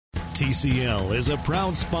TCL is a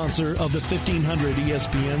proud sponsor of the 1500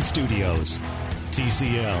 ESPN studios.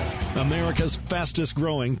 TCL, America's fastest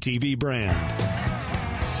growing TV brand.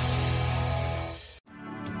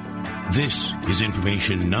 This is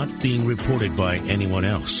information not being reported by anyone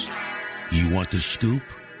else. You want the scoop?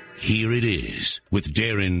 Here it is with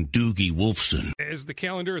Darren Doogie Wolfson. As the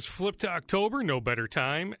calendar is flipped to October, no better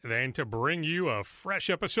time than to bring you a fresh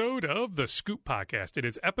episode of the Scoop Podcast. It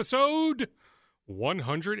is episode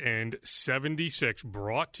 176,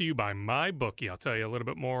 brought to you by MyBookie. I'll tell you a little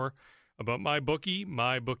bit more about MyBookie,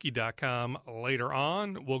 mybookie.com later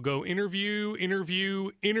on. We'll go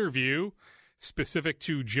interview, specific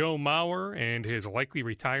to Joe Mauer and his likely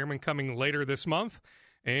retirement coming later this month,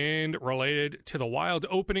 and related to the Wild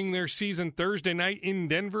opening their season Thursday night in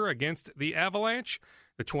Denver against the Avalanche.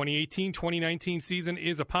 The 2018-2019 season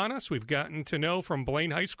is upon us. We've gotten to know from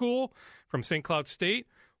Blaine High School, from St. Cloud State,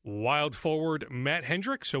 Wild forward Matt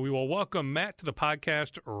Hendricks. So we will welcome Matt to the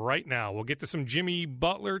podcast right now. We'll get to some Jimmy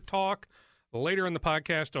Butler talk later in the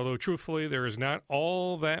podcast, although truthfully there is not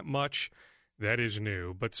all that much that is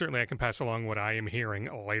new, but certainly I can pass along what I am hearing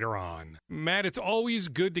later on. Matt, it's always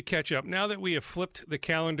good to catch up. Now that we have flipped the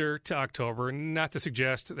calendar to October, not to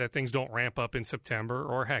suggest that things don't ramp up in September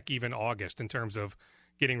or heck, even August in terms of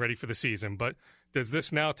getting ready for the season, but does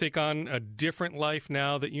this now take on a different life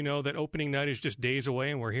now that you know that opening night is just days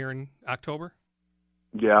away and we're here in October?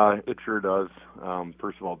 Yeah, it sure does.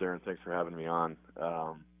 First of all, Darren, thanks for having me on.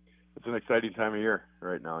 It's an exciting time of year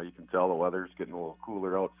right now. You can tell the weather's getting a little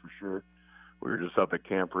cooler out for sure. We were just up at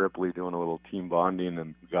Camp Ripley doing a little team bonding,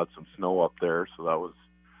 and we got some snow up there, so that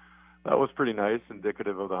was pretty nice,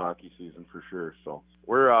 indicative of the hockey season for sure. So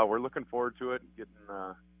we're looking forward to it, getting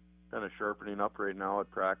kind of sharpening up right now at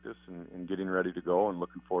practice and getting ready to go, and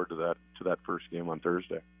looking forward to that first game on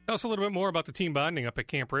Thursday. Tell us a little bit more about the team bonding up at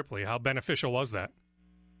Camp Ripley. How beneficial was that?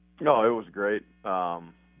 No, it was great.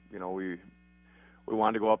 We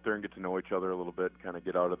wanted to go up there and get to know each other a little bit, kind of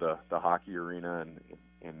get out of the hockey arena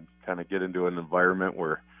and kind of get into an environment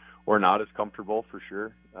where we're not as comfortable for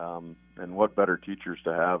sure. And what better teachers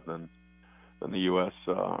to have than the U.S.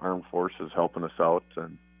 Armed Forces helping us out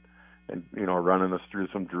and running us through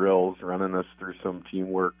some drills, running us through some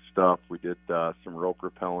teamwork stuff. We did some rope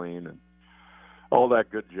rappelling and all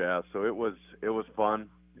that good jazz. So it was fun.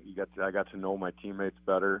 I got to know my teammates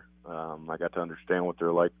better. I got to understand what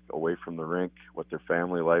they're like away from the rink, what their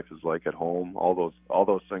family life is like at home. All those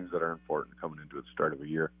things that are important coming into the start of a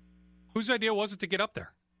year. Whose idea was it to get up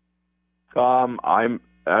there? I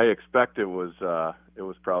expect it was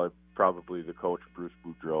probably the coach Bruce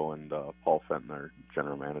Boudreau and Paul Fenton, our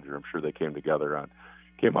general manager. I'm sure they came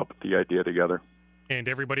up with the idea together. And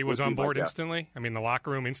everybody was on board instantly? I mean, the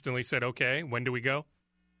locker room instantly said, okay, when do we go?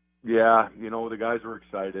 Yeah, the guys were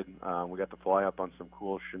excited. We got to fly up on some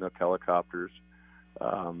cool Chinook helicopters.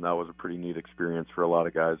 That was a pretty neat experience for a lot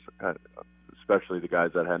of guys, especially the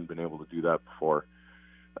guys that hadn't been able to do that before.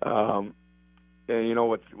 And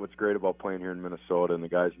what's great about playing here in Minnesota, and the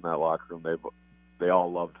guys in that locker room, they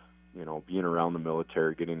all loved being around the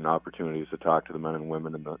military, getting opportunities to talk to the men and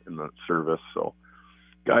women in the service. So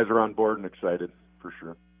guys are on board and excited for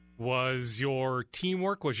sure. Was your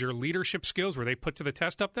teamwork, was your leadership skills, were they put to the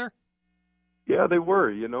test up there? Yeah, they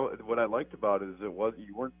were. What I liked about it is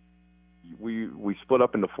we split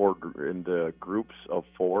up into groups of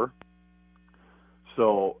 4.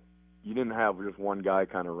 So you didn't have just one guy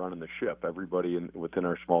kind of running the ship. Everybody within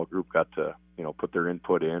our small group got to, put their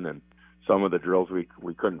input in, and some of the drills we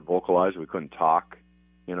couldn't vocalize, we couldn't talk,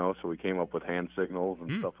 so we came up with hand signals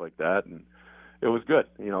and stuff like that, and it was good.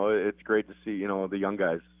 It's great to see, the young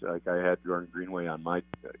guys. Like I had Jordan Greenway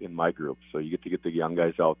in my group, so you get the young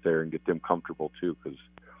guys out there and get them comfortable too, because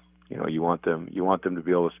you want them to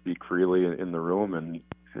be able to speak freely in the room, and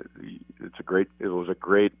it was a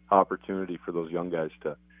great opportunity for those young guys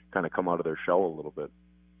to kind of come out of their shell a little bit.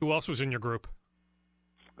 Who else was in your group?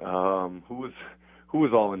 Who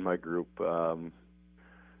was all in my group?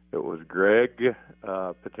 It was Greg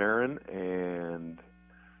Paterin and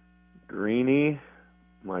Greeny,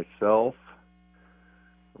 myself.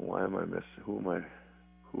 Why am I missing? Who am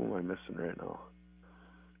I missing right now?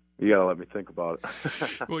 You gotta let me think about it.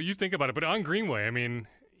 Well, you think about it, but on Greenway, I mean,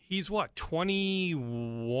 he's what,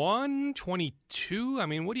 21, 22? I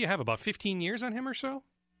mean, what do you have, about 15 years on him or so?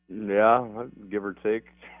 Yeah, give or take.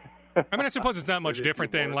 I mean, I suppose it's not much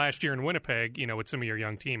different than last year in Winnipeg, with some of your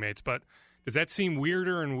young teammates, but does that seem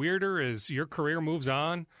weirder and weirder as your career moves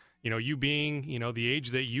on? You being, the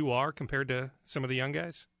age that you are compared to some of the young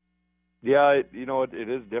guys? Yeah, it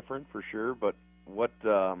is different for sure, but what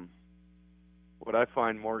I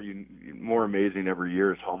find more amazing every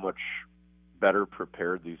year is how much better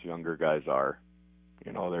prepared these younger guys are.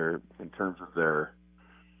 They're in terms of their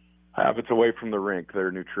habits away from the rink,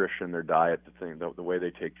 their nutrition, their diet, the way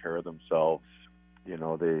they take care of themselves.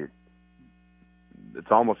 It's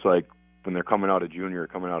almost like when they're coming out of junior,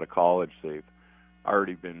 coming out of college, they've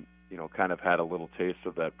already been, kind of had a little taste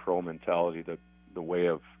of that pro mentality, the way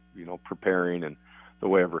of, preparing and the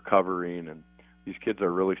way of recovering. And these kids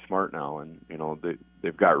are really smart now, and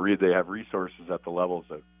they have resources at the levels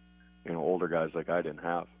that older guys like I didn't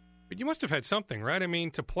have. But you must have had something, right? I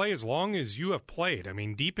mean, to play as long as you have played, I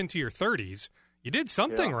mean, deep into your 30s, you did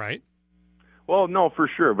something, right? Well, no, for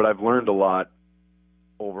sure, but I've learned a lot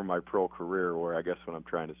over my pro career, where I guess what I'm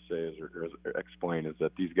trying to say is, or explain, is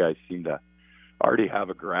that these guys seem to already have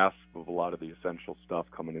a grasp of a lot of the essential stuff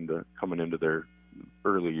coming into their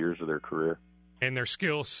early years of their career. And their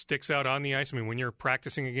skill sticks out on the ice. I mean, when you're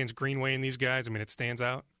practicing against Greenway and these guys, I mean, it stands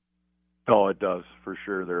out. Oh, it does, for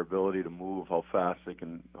sure. Their ability to move, how fast they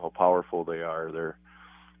can, how powerful they are,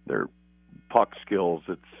 their puck skills.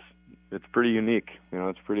 It's pretty unique.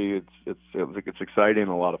 It's exciting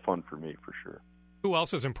and a lot of fun for me, for sure. Who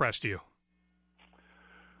else has impressed you?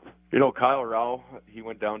 Kyle Rao, he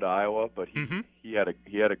went down to Iowa, but he had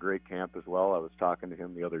a great camp as well. I was talking to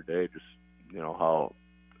him the other day, just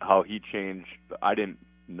how he changed. I didn't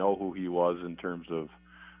know who he was in terms of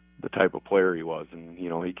the type of player he was, and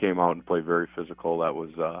he came out and played very physical. That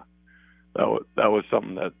was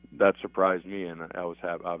something that surprised me, and I was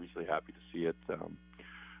obviously happy to see it.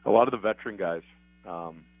 A lot of the veteran guys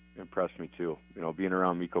impressed me too. Being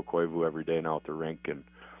around Mikko Koivu every day now at the rink, and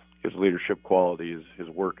his leadership qualities, his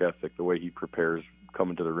work ethic, the way he prepares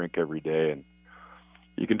coming to the rink every day, and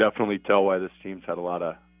you can definitely tell why this team's has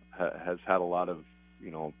had a lot of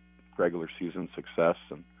regular season success,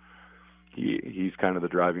 and he's kind of the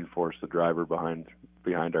driving force, the driver behind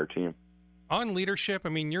our team. On leadership, I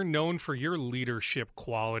mean, you're known for your leadership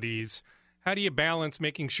qualities. How do you balance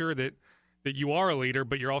making sure that you are a leader,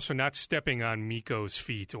 but you're also not stepping on Mikko's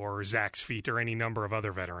feet or Zach's feet or any number of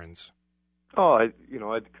other veterans? Oh,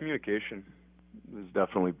 communication is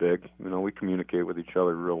definitely big. We communicate with each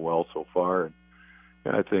other real well so far,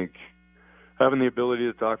 and I think having the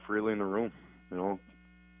ability to talk freely in the room,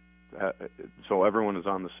 so everyone is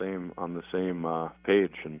on the same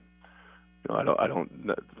page, and I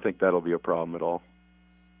don't think that'll be a problem at all.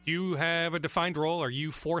 Do you have a defined role? Are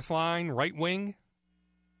you fourth line, right wing?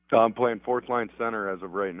 I'm playing fourth line center as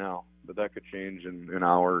of right now, but that could change in an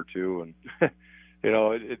hour or two, and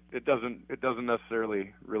it doesn't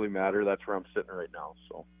necessarily really matter. That's where I'm sitting right now.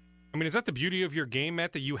 So, I mean, is that the beauty of your game,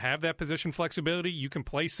 Matt? That you have that position flexibility? You can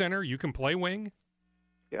play center, you can play wing.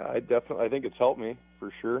 Yeah, I think it's helped me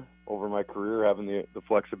for sure over my career, having the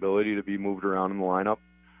flexibility to be moved around in the lineup.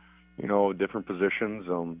 Different positions.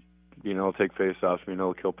 Take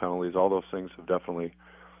faceoffs, kill penalties. All those things have definitely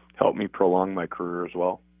helped me prolong my career as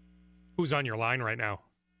well. Who's on your line right now?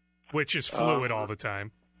 Which is fluid all the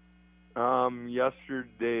time.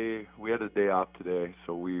 Yesterday, we had a day off today,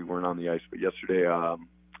 so we weren't on the ice. But yesterday, I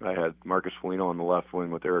had Marcus Foligno on the left wing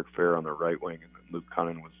with Eric Fair on the right wing, and then Luke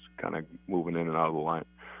Cunnin was kind of moving in and out of the line,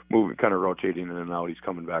 kind of rotating in and out. He's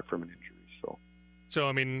coming back from an injury. So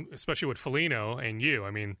I mean, especially with Foligno and you,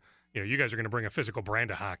 I mean, you guys are going to bring a physical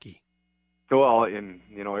brand of hockey. Well, and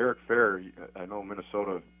Eric Fair, I know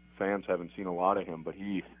Minnesota fans haven't seen a lot of him, but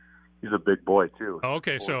he's a big boy too. Oh,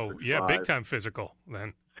 okay, so yeah, big time physical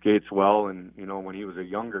then. Skates well, and when he was a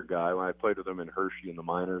younger guy, when I played with him in Hershey in the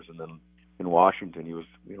minors, and then in Washington, he was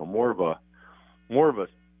more of a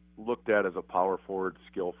looked at as a power forward,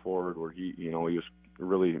 skill forward, where he was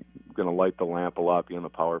really going to light the lamp a lot, be on the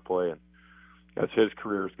power play. And as his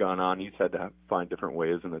career's gone on, he's had to find different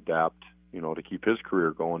ways and adapt, to keep his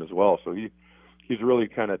career going as well. So he's really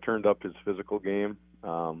kind of turned up his physical game.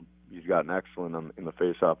 He's gotten excellent in the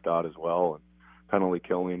face-off dot as well, and penalty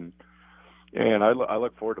killing. And I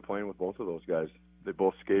look forward to playing with both of those guys. They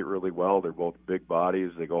both skate really well. They're both big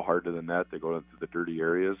bodies. They go hard to the net. They go into the dirty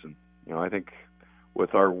areas. And, I think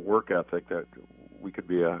with our work ethic that we could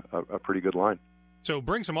be a pretty good line. So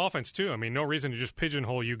bring some offense, too. I mean, no reason to just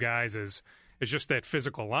pigeonhole you guys as just that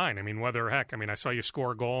physical line. I mean, I saw you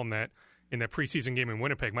score a goal in that preseason game in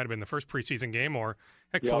Winnipeg. Might have been the first preseason game. Or,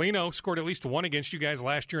 Foligno scored at least one against you guys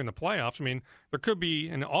last year in the playoffs. I mean, there could be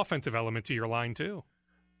an offensive element to your line, too.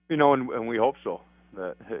 And we hope so.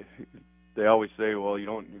 They always say, well,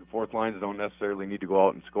 fourth lines don't necessarily need to go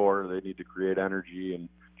out and score. They need to create energy and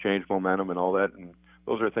change momentum and all that. And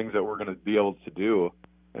those are things that we're going to be able to do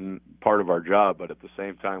and part of our job. But at the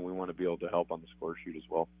same time, we want to be able to help on the score sheet as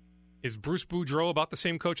well. Is Bruce Boudreau about the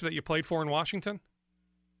same coach that you played for in Washington?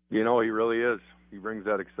 He really is. He brings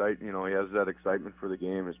that he has that excitement for the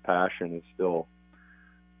game. His passion is still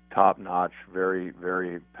top notch. Very,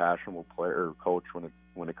 very passionate player, coach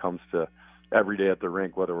when it comes to every day at the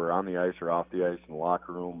rink, whether we're on the ice or off the ice, in the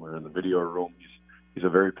locker room or in the video room. He's a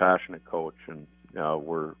very passionate coach, and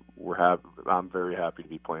I'm very happy to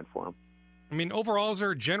be playing for him. I mean, overall, is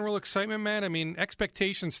there general excitement, Matt? I mean,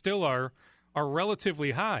 expectations still are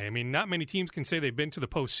relatively high. I mean, not many teams can say they've been to the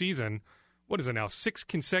postseason. What is it now, 6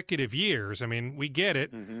 consecutive years? I mean, we get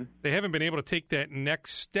it. Mm-hmm. They haven't been able to take that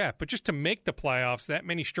next step. But just to make the playoffs that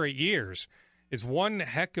many straight years is one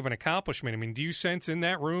heck of an accomplishment. I mean, do you sense in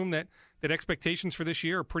that room that expectations for this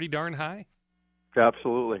year are pretty darn high?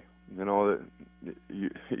 Absolutely. That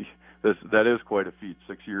is quite a feat,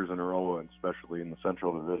 6 years in a row, and especially in the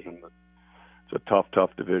Central Division. It's a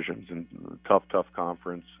tough divisions and tough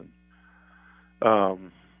conference.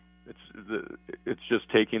 And it's just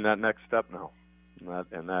taking that next step now,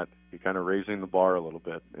 and that you're kind of raising the bar a little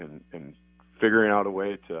bit and figuring out a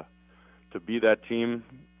way to be that team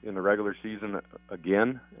in the regular season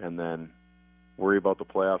again, and then worry about the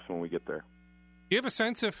playoffs when we get there. Do you have a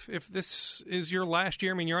sense if this is your last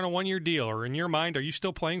year? I mean, you're on a 1-year deal, or in your mind, are you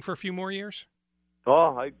still playing for a few more years?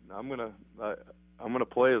 Oh, I'm gonna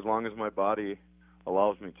play as long as my body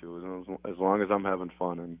allows me to, as long as I'm having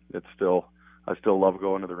fun, and I still love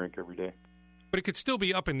going to the rink every day. But it could still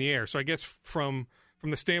be up in the air. So I guess from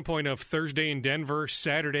the standpoint of Thursday in Denver,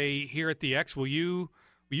 Saturday here at the X, will you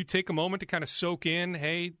take a moment to kind of soak in,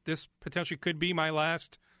 hey, this potentially could be my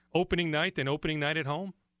last opening night and opening night at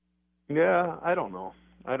home? Yeah, I don't know.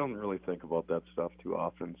 I don't really think about that stuff too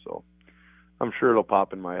often, so I'm sure it'll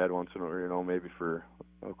pop in my head once in a while, maybe for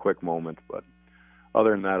a quick moment. But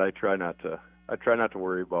other than that, I try not to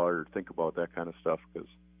worry about or think about that kind of stuff, because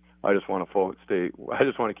I just want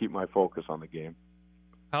to keep my focus on the game.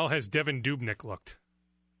 How has Devin Dubnyk looked?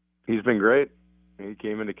 He's been great. He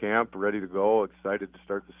came into camp ready to go, excited to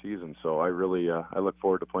start the season. So I really I look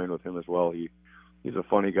forward to playing with him as well. He's a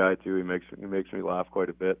funny guy too. He makes me laugh quite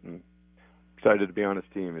a bit, and excited to be on his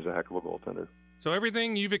team. He's a heck of a goaltender. So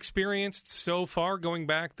everything you've experienced so far, going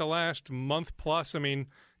back the last month plus, I mean,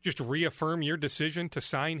 just reaffirm your decision to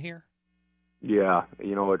sign here? Yeah,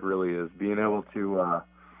 it really is. Being able to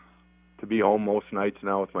be home most nights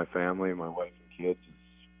now with my family, my wife and kids,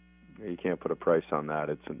 you can't put a price on that.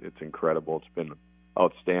 It's incredible. It's been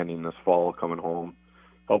outstanding this fall, coming home,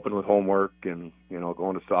 helping with homework and,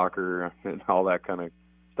 going to soccer and all that kind of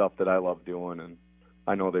stuff that I love doing. And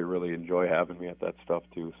I know they really enjoy having me at that stuff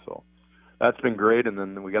too. So that's been great. And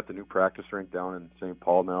then we got the new practice rink down in St.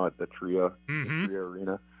 Paul now at the Torii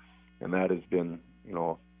Arena. And that has been,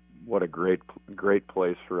 what a great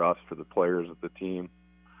place for us, for the players of the team.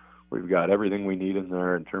 We've got everything we need in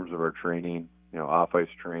there in terms of our training, off-ice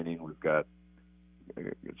training.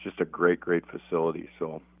 It's just a great facility.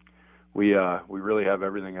 So we really have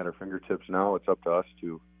everything at our fingertips now. It's up to us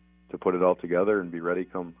to put it all together and be ready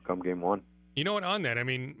come game one. You know what, on that, I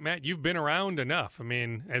mean, Matt, you've been around enough. I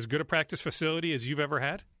mean, as good a practice facility as you've ever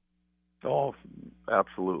had? Oh,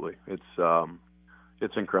 absolutely.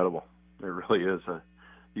 It's incredible. It really is.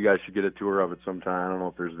 You guys should get a tour of it sometime. I don't know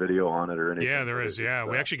if there's video on it or anything. Yeah, there is. Yeah,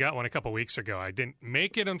 we actually got one a couple weeks ago. I didn't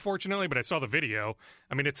make it, unfortunately, but I saw the video.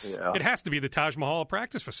 I mean, it has to be the Taj Mahal of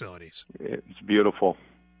practice facilities. It's beautiful.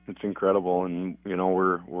 It's incredible, and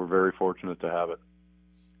we're very fortunate to have it.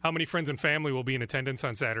 How many friends and family will be in attendance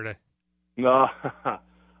on Saturday? No,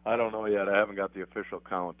 I don't know yet. I haven't got the official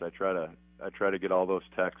count. I try to get all those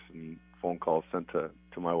texts and phone calls sent to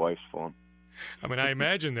my wife's phone. I mean, I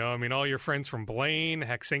imagine, though, all your friends from Blaine,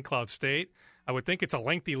 heck, St. Cloud State, I would think it's a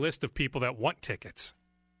lengthy list of people that want tickets.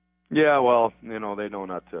 Yeah, well, they know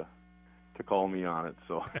not to call me on it,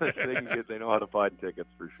 so they know how to find tickets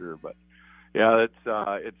for sure. But yeah,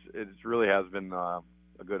 it really has been a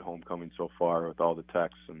good homecoming so far, with all the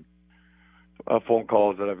texts and phone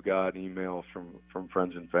calls that I've got, emails from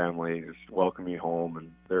friends and family, just welcome me home,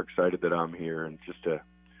 and they're excited that I'm here, and just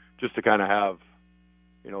to kind of have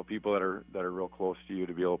people that are real close to you,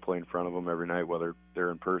 to be able to play in front of them every night, whether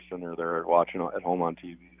they're in person or they're watching at home on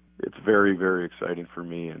TV. It's very, very exciting for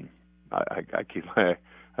me, and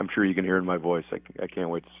I'm sure you can hear in my voice. I can't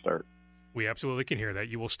wait to start. We absolutely can hear that.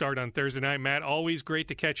 You will start on Thursday night. Matt, always great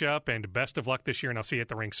to catch up, and best of luck this year, and I'll see you at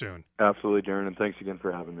the rink soon. Absolutely, Darren, and thanks again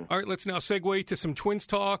for having me. All right, let's now segue to some Twins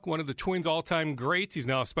talk. One of the Twins' all-time greats. He's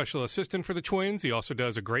now a special assistant for the Twins. He also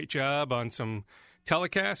does a great job on some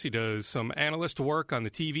telecasts. He does some analyst work on the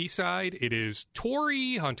TV side. It is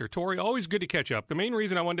Torii Hunter. Torii, always good to catch up. The main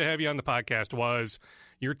reason I wanted to have you on the podcast was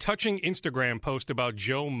your touching Instagram post about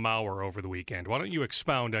Joe Mauer over the weekend. Why don't you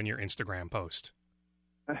expound on your Instagram post?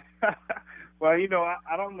 Well,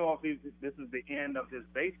 I don't know if this is the end of his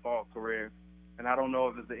baseball career, and I don't know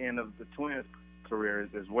if it's the end of the Twins' career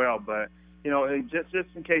as well. But, just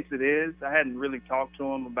in case it is, I hadn't really talked to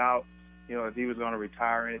him about, if he was going to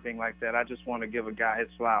retire or anything like that. I just want to give a guy his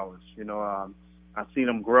flowers. I've seen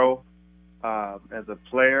him grow as a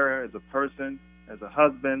player, as a person, as a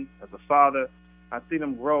husband, as a father. I've seen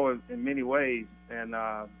him grow in many ways, and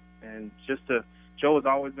Joe has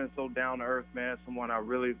always been so down to earth, man. Someone I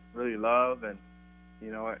really, really love, and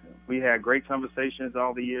we had great conversations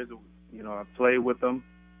all the years. I played with him,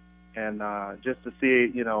 and just to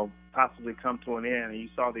see it, possibly come to an end. And you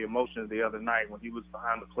saw the emotions the other night when he was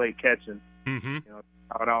behind the plate catching. Mm-hmm.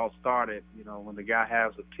 How it all started. When the guy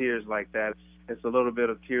has the tears like that, it's a little bit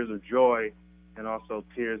of tears of joy, and also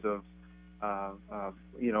tears of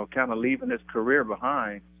kind of leaving his career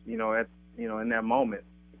behind. In that moment.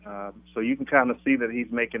 So you can kind of see that he's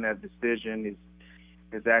making that decision.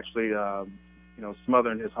 He's actually,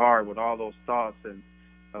 smothering his heart with all those thoughts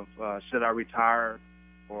of should I retire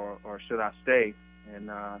or should I stay? And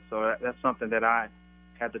so that's something that I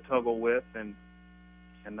had to toggle with, and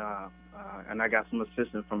I got some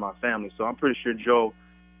assistance from my family. So I'm pretty sure Joe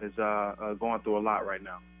is going through a lot right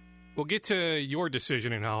now. We'll get to your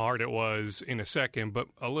decision and how hard it was in a second, but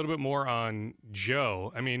a little bit more on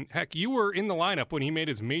Joe. I mean, heck, you were in the lineup when he made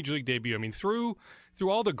his Major League debut. I mean, through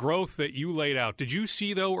all the growth that you laid out, did you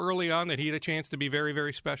see, though, early on that he had a chance to be very,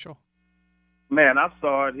 very special? Man, I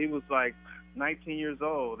saw it. He was like 19 years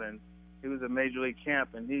old, and he was at Major League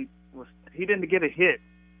camp, and he didn't get a hit,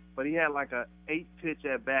 but he had like a 8-pitch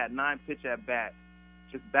at bat, 9-pitch at bat,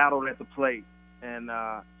 just battled at the plate. And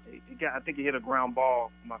I think he hit a ground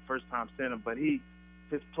ball my first time seeing him, but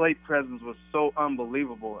his plate presence was so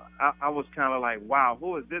unbelievable. I was kind of like, wow,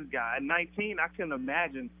 who is this guy? At 19, I couldn't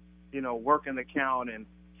imagine, working the count and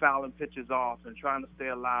fouling pitches off and trying to stay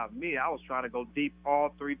alive. Me, I was trying to go deep all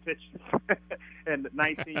 3 pitches and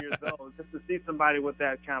 19 years old, just to see somebody with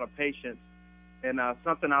that kind of patience. And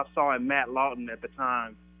something I saw in Matt Lawton at the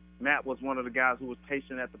time. Matt was one of the guys who was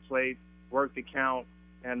patient at the plate, worked the count.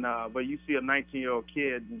 And but you see a 19-year-old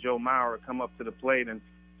kid, Joe Mauer, come up to the plate, and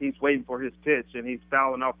he's waiting for his pitch, and he's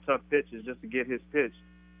fouling off tough pitches just to get his pitch.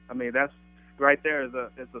 I mean, that's right there is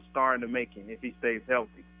a star in the making if he stays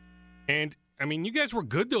healthy. And, I mean, you guys were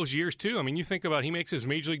good those years, too. I mean, you think about he makes his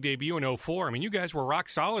Major League debut in 2004. I mean, you guys were rock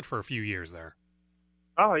solid for a few years there.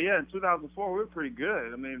 Oh, yeah. In 2004, we were pretty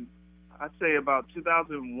good. I mean, I'd say about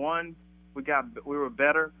 2001, we were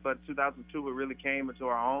better, but 2002, we really came into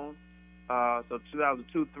our own. So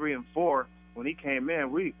 2002, 3, and 4, when he came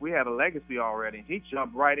in, we had a legacy already. He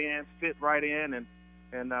jumped right in, fit right in,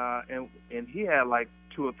 and he had like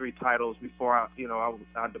 2 or 3 titles before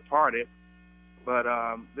I departed. But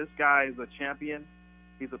this guy is a champion.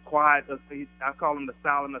 He's a quiet. I call him the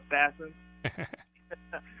silent assassin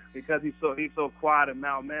because he's so quiet and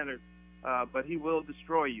mild-mannered. But he will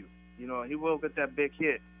destroy you. He will get that big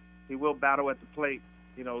hit. He will battle at the plate.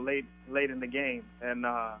 Late in the game, and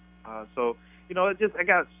so I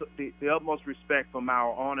got the utmost respect for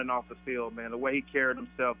Mauer on and off the field, man. The way he carried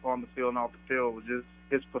himself on the field and off the field was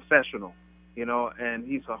it's professional, and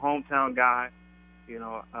he's a hometown guy. He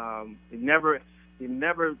never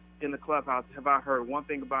in the clubhouse have I heard one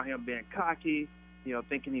thing about him being cocky,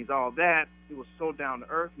 thinking he's all that. He was so down to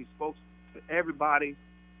earth. He spoke to everybody.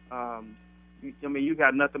 You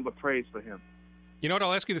got nothing but praise for him. You know what?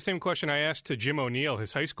 I'll ask you the same question I asked to Jim O'Neill,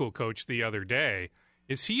 his high school coach, the other day.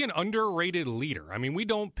 Is he an underrated leader? I mean, we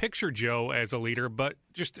don't picture Joe as a leader, but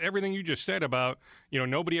just everything you just said about,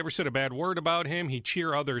 nobody ever said a bad word about him. He'd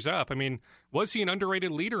cheer others up. I mean, was he an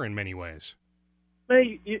underrated leader in many ways?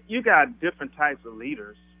 Man, you got different types of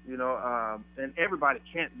leaders, and everybody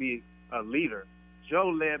can't be a leader. Joe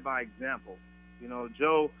led by example.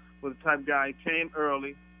 Joe was the type of guy, he came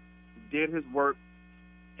early, did his work,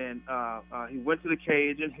 and he went to the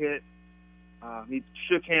cage and hit. He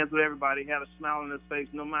shook hands with everybody, had a smile on his face,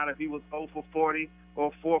 no matter if he was 0 for 40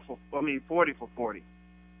 or 40 for 40.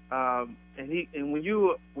 And when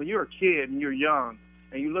you're a kid and you're young,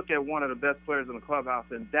 and you look at one of the best players in the clubhouse,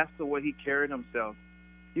 and that's the way he carried himself,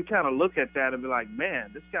 you kind of look at that and be like,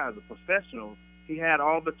 man, this guy's a professional. He had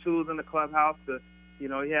all the tools in the clubhouse. He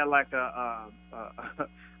had like a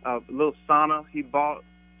little sauna he bought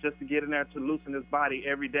just to get in there to loosen his body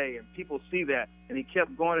every day, and people see that, and he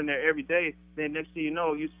kept going in there every day. Then next thing you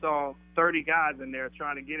know, you saw 30 guys in there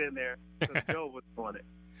trying to get in there because Joe was doing it.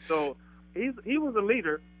 So he was a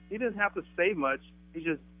leader. He didn't have to say much. He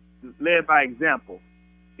just led by example.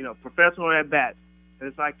 Professional at bats, and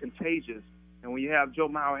it's like contagious. And when you have Joe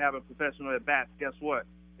Mauer having professional at bats, guess what?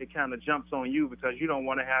 It kind of jumps on you because you don't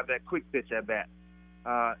want to have that quick pitch at bat.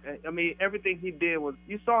 I mean, everything he did was,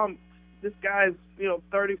 you saw him, this guy's,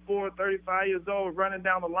 34, 35 years old, running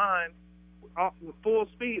down the line with full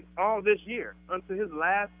speed all this year until his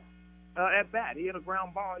last at bat. He hit a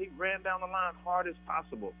ground ball. He ran down the line hard as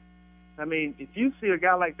possible. I mean, if you see a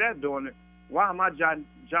guy like that doing it, why am I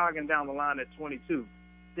jogging down the line at 22?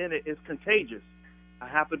 Then it's contagious. I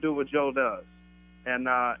have to do what Joe does, and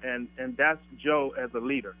that's Joe as a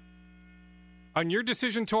leader. On your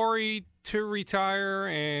decision, Torii, to retire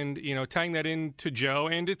and, tying that into Joe,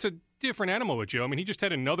 and it's a different animal with Joe. I mean, he just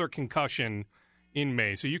had another concussion in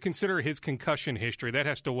May, so you consider his concussion history. That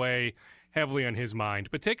has to weigh heavily on his mind.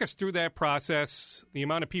 But take us through that process, the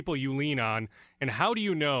amount of people you lean on, and how do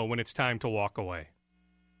you know when it's time to walk away?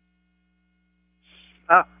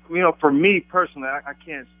 For me personally, I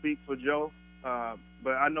can't speak for Joe,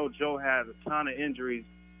 but I know Joe had a ton of injuries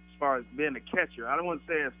as far as being a catcher. I don't want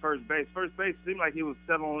to say at first base. First base seemed like he was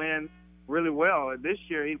settling in really well. This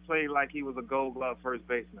year he played like he was a Gold Glove first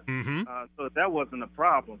baseman. Mm-hmm. So that wasn't a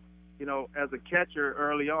problem. As a catcher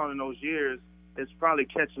early on in those years, it's probably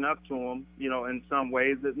catching up to him, in some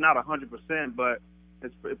ways. It's not 100%, but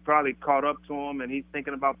it probably caught up to him, and he's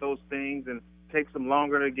thinking about those things, and it takes him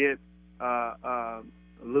longer to get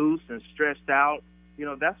loose and stretched out.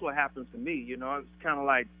 That's what happens to me. It's kind of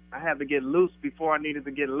like I had to get loose before I needed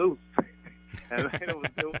to get loose. And it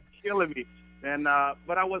was killing me. And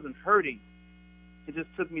but I wasn't hurting. It just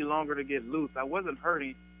took me longer to get loose. I wasn't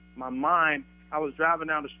hurting. My mind, I was driving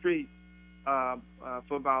down the street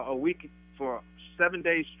for about a week, for 7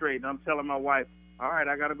 days straight, and I'm telling my wife, all right,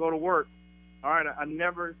 I got to go to work. All right, I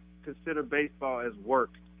never consider baseball as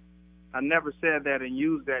work. I never said that and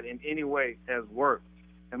used that in any way as work.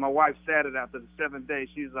 And my wife said it after the 7th day.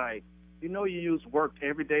 She's like, you use work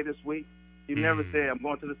every day this week? You never said, I'm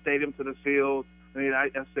going to the stadium, to the field. I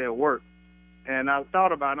said work. And I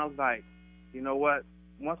thought about it, and I was like, you know what?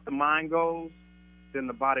 Once the mind goes, then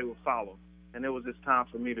the body will follow. And it was just time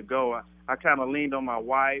for me to go. I kind of leaned on my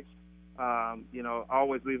wife.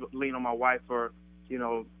 Always lean on my wife for,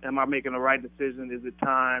 am I making the right decision? Is it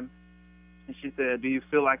time? And she said, do you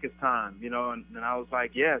feel like it's time? And I was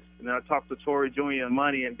like, yes. And then I talked to Torii Jr. and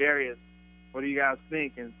Money and Darius. What do you guys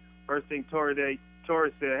think? And first thing Torii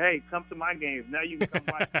said, hey, come to my games. Now you can come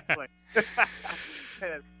watch me play.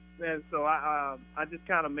 and so I just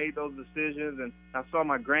kind of made those decisions, and I saw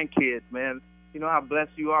my grandkids, man. You know how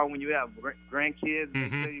blessed you are when you have grandkids.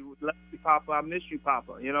 Mm-hmm. They say, love you, Papa, I miss you,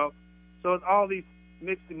 Papa, So it's all these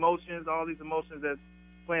mixed emotions, all these emotions that's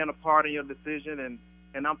playing a part in your decision.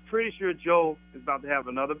 And I'm pretty sure Joe is about to have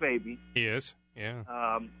another baby. He is,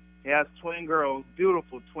 yeah. He has twin girls,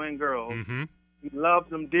 beautiful twin girls. Mm-hmm. He loves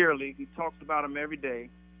them dearly. He talks about them every day.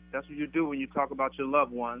 That's what you do when you talk about your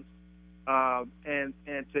loved ones. And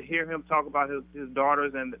to hear him talk about his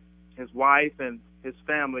daughters and his wife and his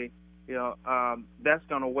family, that's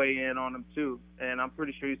going to weigh in on him too. And I'm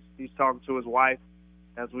pretty sure he's talking to his wife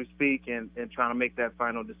as we speak and trying to make that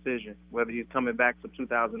final decision, whether he's coming back for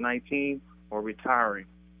 2019 or retiring.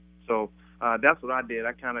 So that's what I did.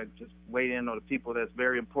 I kind of just weighed in on the people that's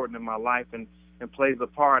very important in my life and plays a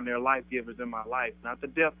part in their life givers in my life, not the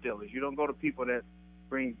death dealers. You don't go to people that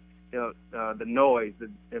bring the noise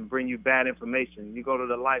and bring you bad information. You go to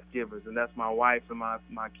the life givers, and that's my wife and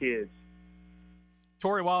my kids.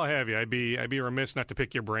 Torii, while I have you, I'd be remiss not to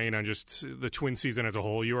pick your brain on just the Twin season as a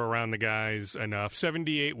whole. You were around the guys enough.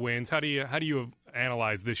 78 wins. How do you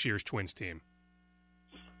analyze this year's Twins team?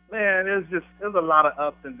 Man, there's a lot of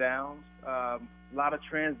ups and downs, a lot of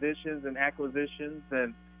transitions and acquisitions,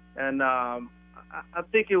 and I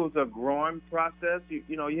think it was a growing process. You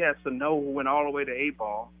had Sano, who went all the way to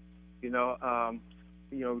A-ball,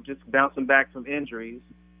 just bouncing back from injuries.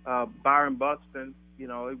 Byron Buxton, he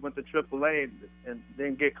went to AAA and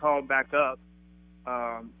then get called back up.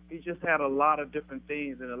 He just had a lot of different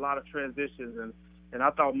things and a lot of transitions, and I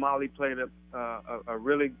thought Molly played a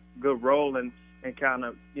really good role in kind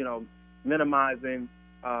of, minimizing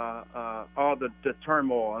all the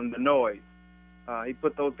turmoil and the noise. He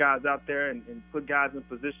put those guys out there and put guys in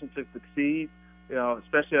position to succeed,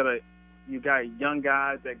 especially you got young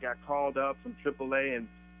guys that got called up from AAA, and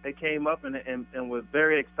they came up and was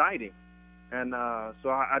very exciting. And so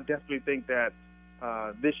I definitely think that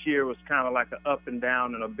this year was kind of like an up and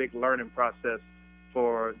down and a big learning process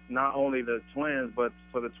for not only the Twins, but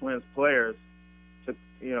for the Twins players to,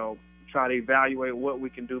 try to evaluate what we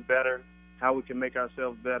can do better, how we can make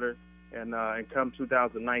ourselves better, and come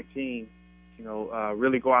 2019,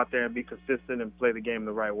 really go out there and be consistent and play the game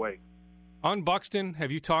the right way. On Buxton,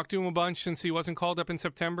 have you talked to him a bunch since he wasn't called up in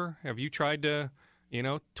September? Have you tried to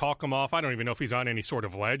talk him off. I don't even know if he's on any sort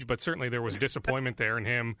of ledge, but certainly there was disappointment there in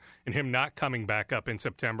him not coming back up in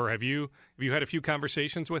September. Have you had a few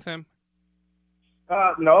conversations with him?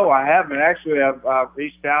 No, I haven't. Actually, I've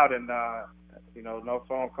reached out and no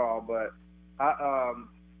phone call, but I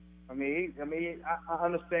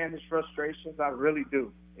understand his frustrations. I really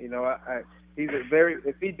do.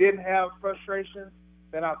 If he didn't have frustrations,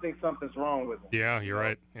 then I think something's wrong with him. Yeah, you're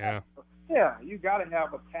right. Yeah. Yeah, you got to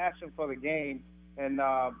have a passion for the game, and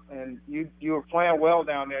you were playing well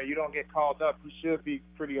down there. You don't get called up. He should be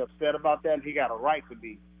pretty upset about that, and he got a right to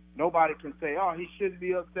be. Nobody can say, oh, he shouldn't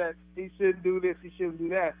be upset. He shouldn't do this. He shouldn't do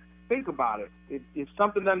that. Think about it. If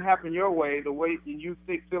something doesn't happen your way, the way you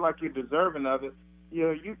feel like you're deserving of it,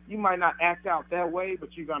 you might not act out that way,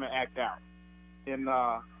 but you're going to act out in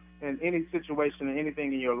any situation and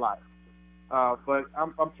anything in your life. But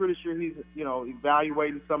I'm pretty sure he's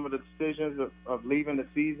evaluating some of the decisions of leaving the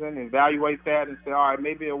season, evaluate that and say, all right,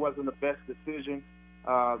 maybe it wasn't the best decision,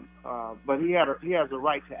 but he has a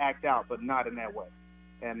right to act out, but not in that way.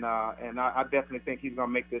 And I definitely think he's going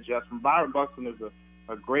to make the adjustment. Byron Buxton is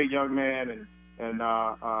a great young man and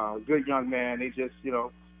a good young man. He just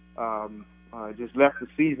just left the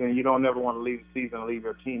season. You don't never want to leave the season and leave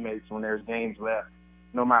your teammates when there's games left,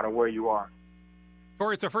 no matter where you are.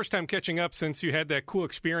 Corey, it's our first time catching up since you had that cool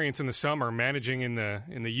experience in the summer managing in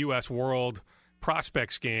the U.S. World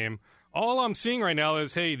Prospects game. All I'm seeing right now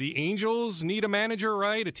is, hey, the Angels need a manager,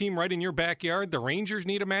 right? A team right in your backyard. The Rangers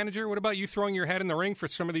need a manager. What about you throwing your hat in the ring for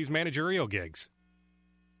some of these managerial gigs?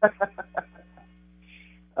 That's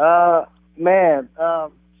a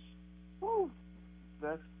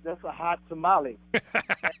hot tamale.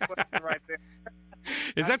 Right there.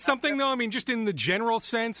 Is that something, though? I mean, just in the general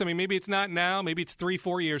sense? I mean, maybe it's not now. Maybe it's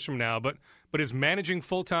 3-4 years from now. But is managing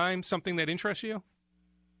full-time something that interests you?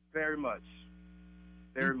 Very much.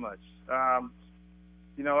 Very much.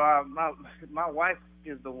 My wife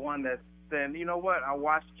is the one that's saying, you know what, I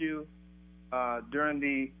watched you during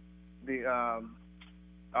the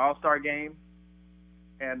All-Star game,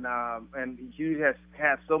 and you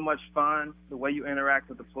had so much fun, the way you interact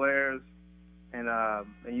with the players, and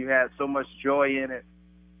you had so much joy in it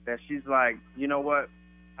that she's like, you know what,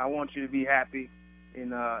 I want you to be happy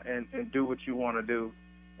and do what you want to do.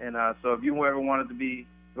 And so if you ever wanted to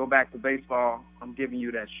go back to baseball, I'm giving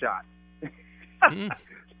you that shot.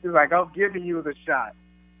 She's like, I'm giving you the shot.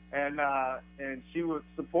 And she would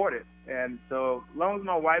support it. And so as long as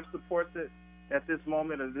my wife supports it at this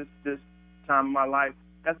moment of this time in my life,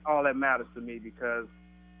 that's all that matters to me, because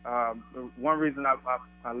one reason I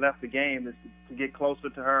left the game is to get closer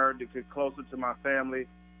to her, to get closer to my family,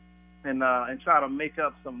 and try to make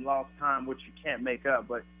up some lost time, which you can't make up,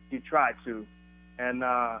 but you try to. And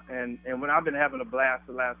when I've been having a blast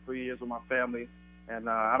the last 3 years with my family, and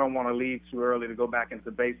I don't want to leave too early to go back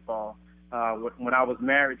into baseball. When I was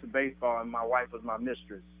married to baseball, and my wife was my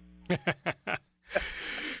mistress.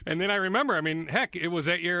 And then I remember, I mean, heck, it was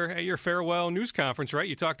at your farewell news conference, right?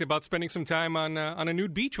 You talked about spending some time on a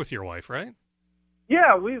nude beach with your wife, right?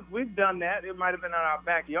 Yeah, we've done that. It might have been in our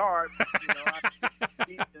backyard.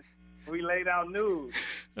 We laid out nude.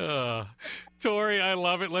 Torii, I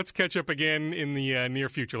love it. Let's catch up again in the near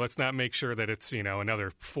future. Let's not make sure that it's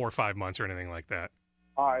another 4 or 5 months or anything like that.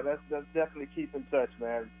 All right, let's definitely keep in touch,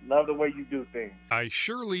 man. Love the way you do things. I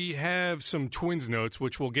surely have some Twins notes,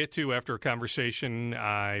 which we'll get to after a conversation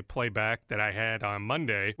I play back that I had on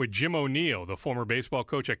Monday with Jim O'Neill, the former baseball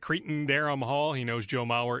coach at Cretin-Derham Hall. He knows Joe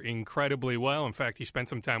Mauer incredibly well. In fact, he spent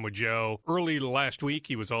some time with Joe early last week.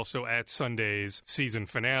 He was also at Sunday's season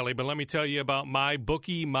finale. But let me tell you about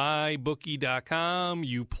MyBookie, mybookie.com.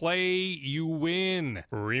 You play, you win.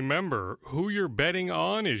 Remember, who you're betting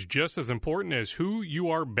on is just as important as who you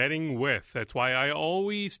are betting with. That's why I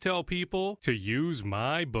always tell people to use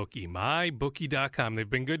MyBookie, mybookie.com. They've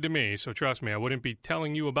been good to me, so trust me, I wouldn't be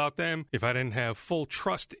telling you about them if I didn't have full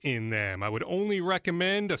trust in them. I would only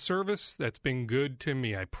recommend a service that's been good to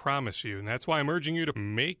me, I promise you. And that's why I'm urging you to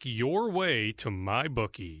make your way to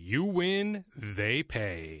MyBookie. You win, they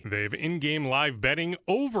pay. They have in-game live betting,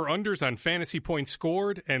 over-unders on fantasy points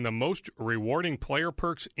scored, and the most rewarding player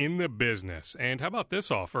perks in the business. And how about this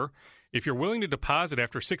offer? If you're willing to deposit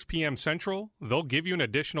after 6 p.m. Central, they'll give you an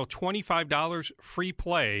additional $25 free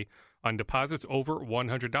play on deposits over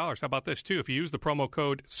 $100. How about this, too? If you use the promo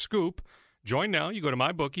code SCOOP, Join now. You go to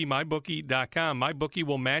MyBookie, mybookie.com. MyBookie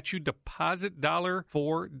will match you deposit dollar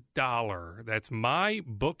for dollar. That's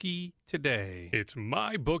MyBookie today. It's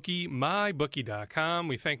MyBookie, mybookie.com.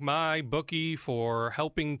 We thank MyBookie for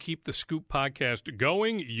helping keep the Scoop podcast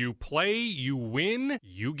going. You play, you win,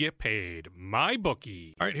 you get paid.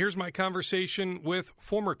 MyBookie. All right, here's my conversation with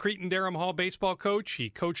former Cretin-Derham Hall baseball coach. He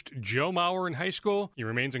coached Joe Mauer in high school. He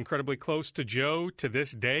remains incredibly close to Joe to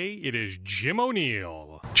this day. It is Jim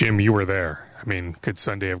O'Neill. Jim, you were there. I mean, could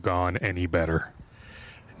Sunday have gone any better?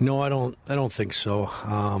 No, I don't think so.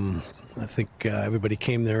 I think everybody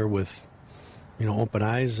came there with, open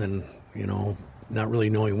eyes and, not really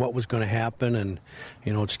knowing what was going to happen. And,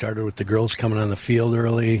 it started with the girls coming on the field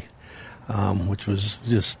early, which was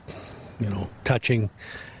just, touching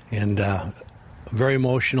and very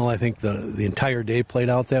emotional. I think the entire day played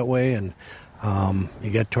out that way. And you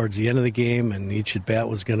got towards the end of the game, and each at bat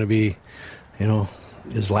was going to be,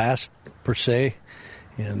 his last per se.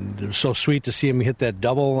 And it was so sweet to see him hit that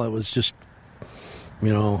double. It was just,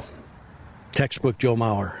 textbook Joe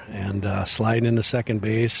Mauer, and sliding into second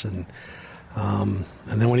base. And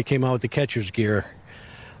then when he came out with the catcher's gear,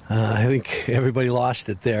 I think everybody lost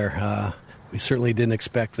it there. We certainly didn't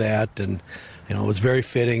expect that. And, it was very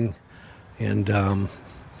fitting. And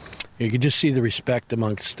you could just see the respect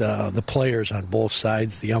amongst the players on both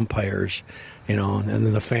sides, the umpires, and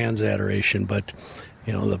then the fans' adoration. But,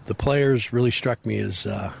 the players really struck me as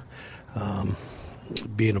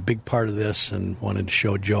being a big part of this and wanted to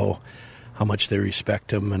show Joe how much they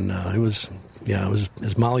respect him. And it was,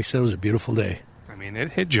 as Molly said, it was a beautiful day. I mean,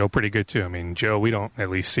 it hit Joe pretty good, too. I mean, Joe, we don't at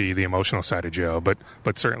least see the emotional side of Joe, but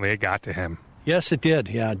certainly it got to him. Yes, it did.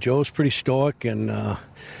 Yeah, Joe's pretty stoic, and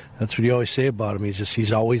that's what you always say about him.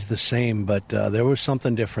 He's always the same, but there was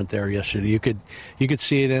something different there yesterday. You could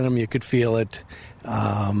see it in him. You could feel it.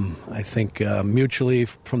 I think mutually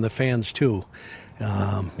from the fans too.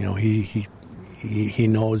 He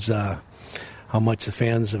knows how much the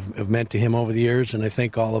fans have meant to him over the years, and I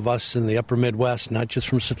think all of us in the Upper Midwest, not just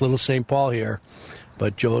from little St. Paul here,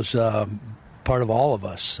 but Joe's part of all of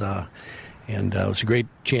us. And it was a great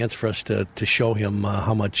chance for us to show him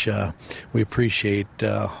how much we appreciate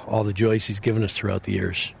all the joys he's given us throughout the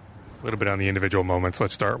years. A little bit on the individual moments.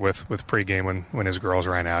 Let's start with pregame when his girls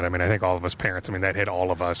ran out. I mean, I think all of us parents, that hit all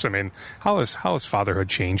of us. I mean, how has fatherhood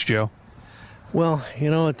changed, Joe? Well,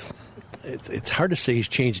 it's hard to say he's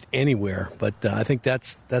changed anywhere, but I think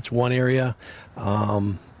that's one area.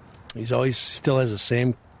 He's always still has the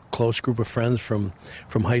same close group of friends from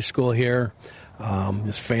high school here.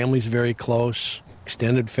 His family's very close,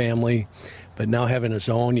 extended family, but now having his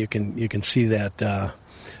own, you can see that the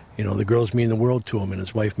girls mean the world to him, and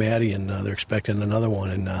his wife Maddie, and they're expecting another one,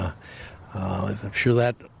 and I'm sure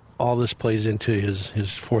that all this plays into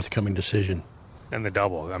his forthcoming decision. And the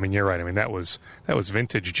double. I mean, you're right. I mean, that was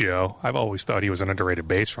vintage Joe. I've always thought he was an underrated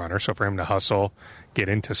base runner, so for him to hustle, get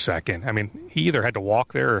into second, I mean, he either had to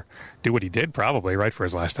walk there or do what he did probably, right, for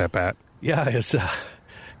his last at-bat. Yeah, it's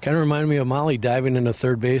kind of reminded me of Molly diving into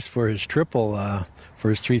third base for his triple for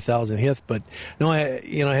his 3,000th hit. But no, I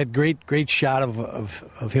had great shot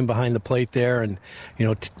of him behind the plate there, and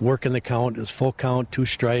working the count. It was full count, 2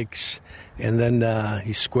 strikes, and then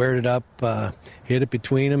he squared it up, hit it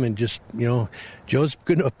between them, and just Joe's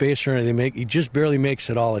good enough base runner. He just barely makes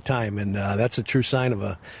it all the time, and that's a true sign of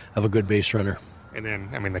a good base runner. And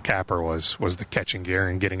then, the capper was the catching gear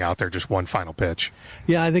and getting out there just one final pitch.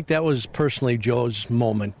 Yeah, I think that was personally Joe's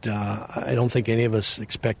moment. I don't think any of us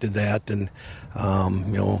expected that. And,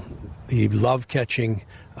 he loved catching.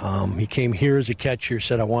 He came here as a catcher,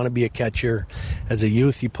 said, I want to be a catcher. As a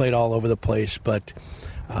youth, he played all over the place. But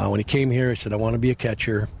when he came here, he said, I want to be a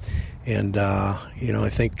catcher. And, I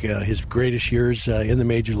think his greatest years in the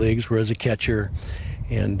major leagues were as a catcher.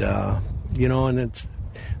 And,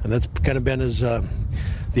 and that's kind of been his the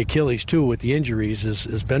Achilles, too, with the injuries,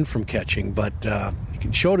 has been from catching. But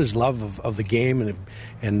he showed his love of the game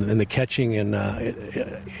and the catching. And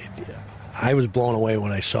I was blown away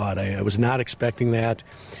when I saw it. I was not expecting that.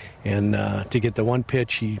 And to get the one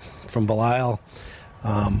pitch from Belial,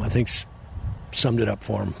 I think summed it up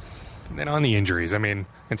for him. And then on the injuries, and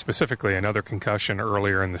specifically another concussion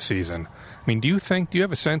earlier in the season. Do you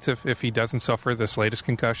have a sense if he doesn't suffer this latest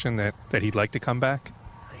concussion that he'd like to come back?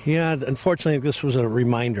 Yeah, unfortunately, this was a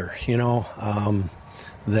reminder,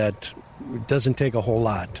 that it doesn't take a whole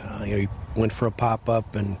lot. He went for a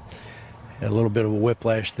pop-up and had a little bit of a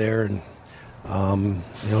whiplash there, and,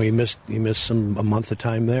 he missed a month of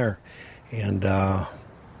time there. And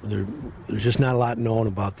there's just not a lot known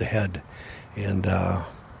about the head. And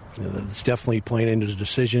it's definitely playing into his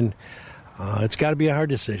decision. it's got to be a hard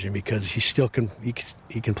decision because he still can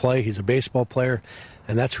play. He's a baseball player,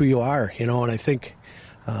 and that's who you are, And I think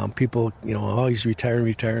people, he's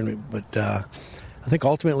retiring, but I think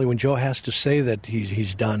ultimately when Joe has to say that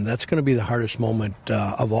he's done, that's going to be the hardest moment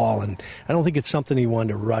of all. And I don't think it's something he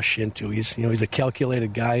wanted to rush into. He's a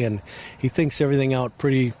calculated guy, and he thinks everything out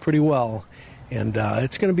pretty well. And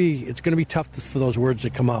it's going to be tough for those words to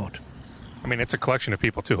come out. I mean, it's a collection of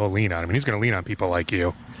people too he'll lean on. I mean, he's going to lean on people like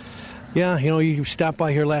you. Yeah, you stopped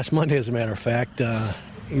by here last Monday, as a matter of fact.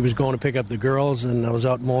 He was going to pick up the girls, and I was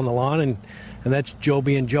out mowing the lawn, and that's Joe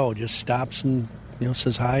being Joe. Just stops and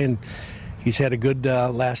says hi, and he's had a good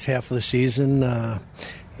last half of the season.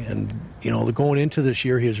 And going into this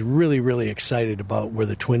year, he was really, really excited about where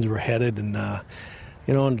the Twins were headed, and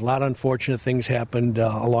and a lot of unfortunate things happened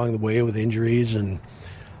along the way with injuries and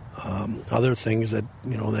other things that,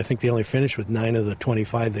 I think they only finished with 9 of the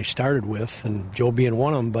 25 they started with, and Joe being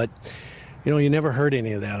one of them. But, you never heard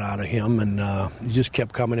any of that out of him, and he just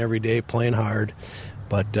kept coming every day, playing hard.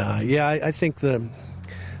 But, I think the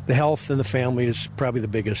health and the family is probably the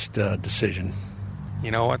biggest decision. You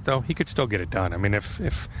know what, though? He could still get it done. I mean,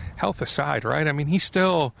 if health aside, right? I mean, he's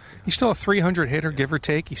still a 300 hitter, give or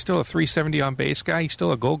take. He's still a 370 on base guy. He's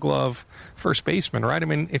still a Gold Glove first baseman, right? I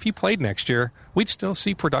mean, if he played next year, we'd still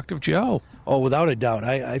see productive Joe. Oh, without a doubt.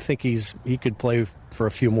 I think he could play for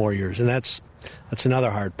a few more years, and that's another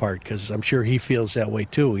hard part because I'm sure he feels that way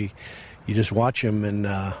too. You just watch him, and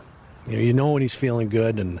when he's feeling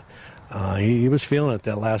good, and he was feeling it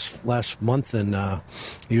that last month, and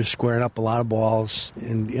he was squaring up a lot of balls.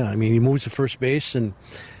 And he moves to first base, and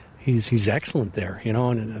he's excellent there.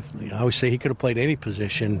 And I always say he could have played any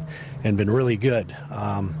position and been really good.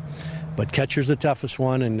 But catcher's the toughest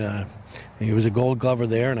one, and he was a Gold Glover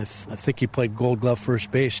there, and I think he played Gold Glove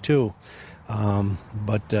first base too.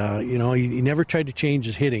 But he never tried to change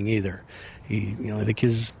his hitting either. I think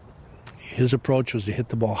his approach was to hit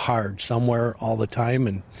the ball hard somewhere all the time,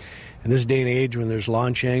 and in this day and age when there's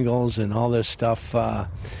launch angles and all this stuff,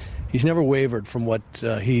 he's never wavered from what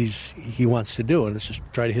he wants to do, and it's just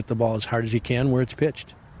try to hit the ball as hard as he can where it's pitched.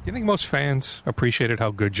 Do you think most fans appreciated how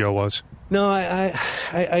good Joe was? No,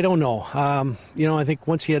 I don't know. I think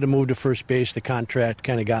once he had to move to first base, the contract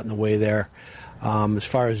kind of got in the way there as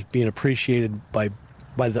far as being appreciated by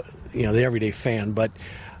the the everyday fan. But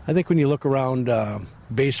I think when you look around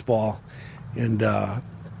baseball and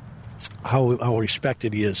how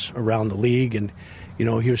respected he is around the league, and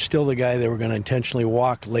he was still the guy they were going to intentionally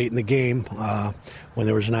walk late in the game when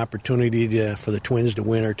there was an opportunity for the Twins to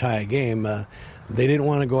win or tie a game. They didn't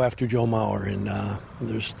want to go after Joe Mauer, and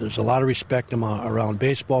there's a lot of respect around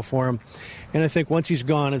baseball for him. And I think once he's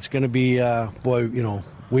gone, it's going to be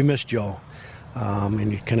we miss Joe,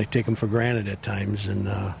 and you kind of take him for granted at times, and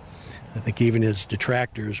I think even his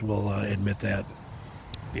detractors will admit that.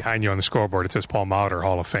 Behind you on the scoreboard, it says Paul Mauer,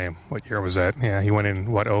 Hall of Fame. What year was that? Yeah, he went in,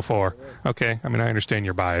 04? Okay, I mean, I understand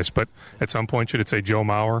your bias, but at some point, should it say Joe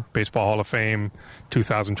Mauer, Baseball Hall of Fame,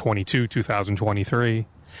 2022, 2023?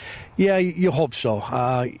 Yeah, you hope so.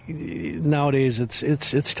 Nowadays,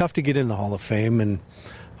 it's tough to get in the Hall of Fame,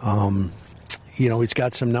 and, he's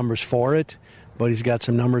got some numbers for it, but he's got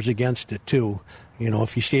some numbers against it, too.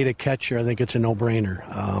 If he stayed a catcher, I think it's a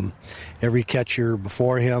no-brainer. Every catcher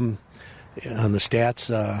before him on the stats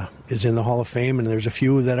is in the Hall of Fame, and there's a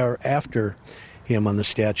few that are after him on the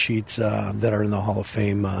stat sheets that are in the Hall of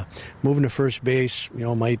Fame. Moving to first base,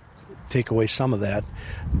 might take away some of that,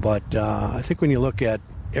 but I think when you look at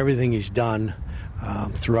everything he's done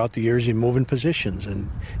throughout the years, he moving positions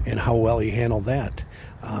and how well he handled that.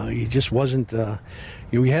 He just wasn't.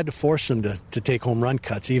 We had to force him to take home run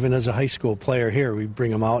cuts. Even as a high school player here, we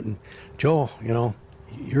bring him out and Joe,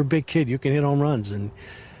 you're a big kid, you can hit home runs, and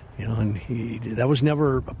that was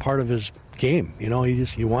never a part of his game. He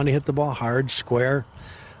wanted to hit the ball hard, square,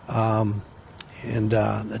 and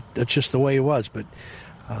that's just the way he was. But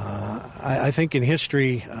I think in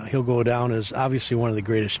history he'll go down as obviously one of the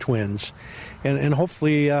greatest Twins, and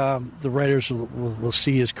hopefully the writers will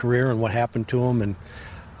see his career and what happened to him, and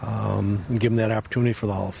give him that opportunity for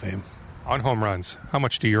the Hall of Fame. On home runs, how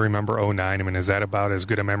much do you remember 09? I mean, is that about as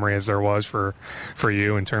good a memory as there was for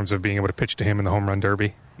you in terms of being able to pitch to him in the home run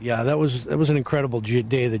derby? Yeah, that was an incredible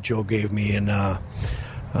day that Joe gave me, and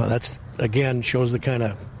that's, again, shows the kind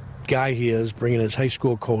of guy he is, bringing his high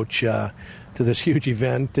school coach to this huge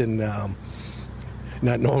event, and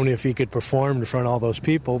not knowing if he could perform in front of all those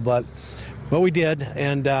people, but we did,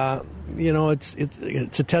 and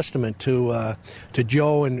it's a testament to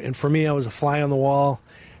Joe, and for me, I was a fly on the wall,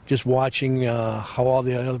 just watching how all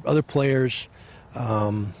the other players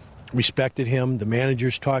respected him, the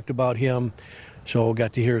managers talked about him, So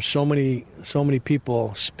got to hear so many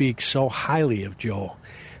people speak so highly of Joe.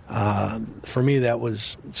 For me, that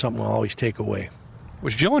was something I'll always take away.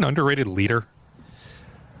 Was Joe an underrated leader?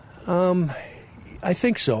 I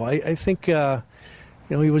think so. I think he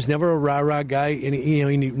was never a rah-rah guy, and he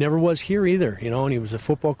never was here either. And he was a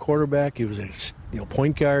football quarterback. He was a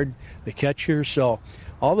point guard, the catcher. So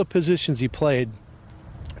all the positions he played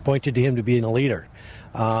pointed to him to being a leader.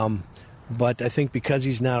 But I think because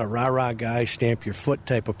he's not a rah-rah guy, stamp your foot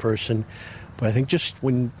type of person, but I think just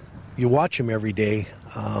when you watch him every day,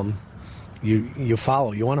 you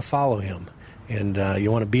follow. You want to follow him, and you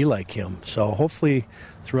want to be like him. So hopefully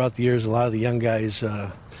throughout the years, a lot of the young guys,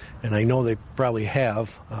 and I know they probably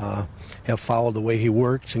have followed the way he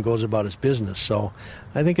works and goes about his business. So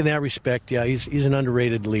I think in that respect, yeah, he's an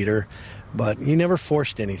underrated leader, but he never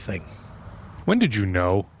forced anything. When did you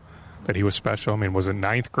know that he was special? I mean, was it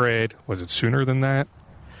ninth grade? Was it sooner than that?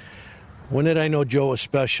 When did I know Joe was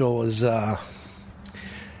special? Was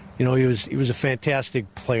he was a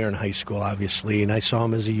fantastic player in high school, obviously, and I saw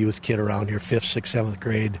him as a youth kid around here, 5th, 6th, 7th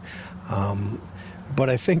grade. But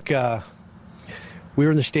I think we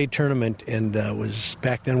were in the state tournament, and was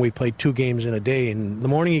back then we played 2 games in a day. And in the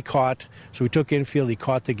morning he caught, so we took infield, he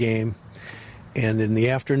caught the game. And in the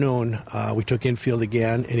afternoon, we took infield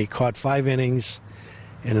again, and he caught 5 innings.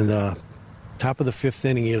 And in the top of the 5th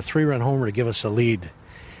inning, he had a 3-run homer to give us a lead.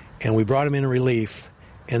 And we brought him in relief,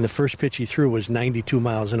 and the first pitch he threw was 92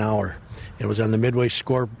 miles an hour. It was on the Midway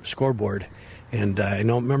scoreboard. And I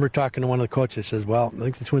remember talking to one of the coaches that says, well, I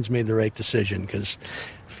think the Twins made the right decision, because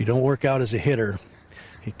if you don't work out as a hitter,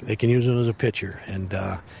 they can use him as a pitcher. And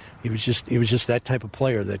he was just that type of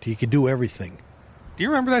player that he could do everything. Do you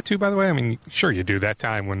remember that too, by the way? I mean, sure you do, that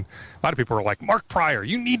time when a lot of people were like, Mark Pryor,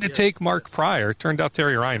 you need to take Mark Pryor. Turned out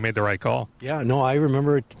Terry Ryan made the right call. Yeah, no, I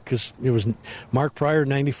remember it because it was Mark Pryor,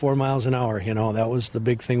 94 miles an hour. That was the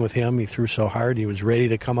big thing with him. He threw so hard. He was ready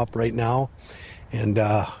to come up right now. And,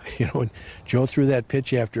 Joe threw that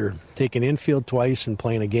pitch after taking infield twice and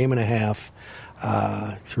playing a game and a half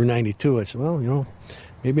through 92. I said, well,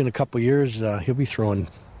 maybe in a couple years he'll be throwing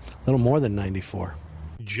a little more than 94.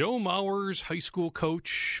 Joe Mauer's high school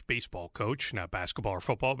coach, baseball coach, not basketball or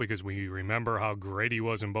football, because we remember how great he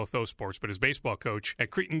was in both those sports, but his baseball coach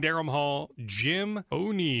at Cretin-Derham Hall, Jim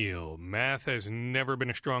O'Neill. Math has never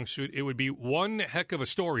been a strong suit. It would be one heck of a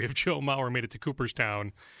story if Joe Mauer made it to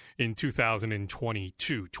Cooperstown in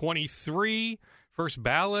 2022. 23, first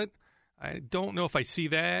ballot. I don't know if I see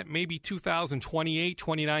that. Maybe 2028,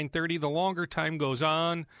 29, 30. The longer time goes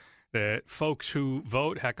on, that folks who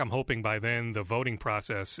vote, heck, I'm hoping by then the voting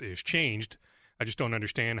process is changed. I just don't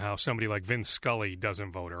understand how somebody like Vince Scully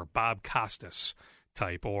doesn't vote, or Bob Costas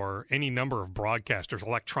type, or any number of broadcasters,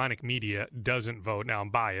 electronic media doesn't vote. Now,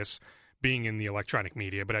 I'm biased being in the electronic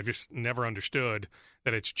media, but I've just never understood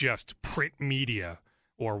that it's just print media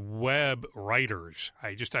or web writers.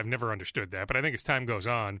 I've never understood that. But I think as time goes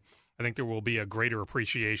on, I think there will be a greater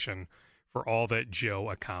appreciation for all that Joe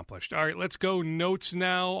accomplished. All right, let's go notes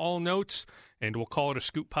now, all notes, and we'll call it a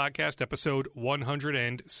Scoop Podcast, episode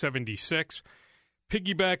 176.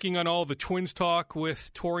 Piggybacking on all the Twins talk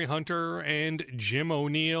with Torii Hunter and Jim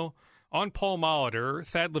O'Neill. On Paul Molitor,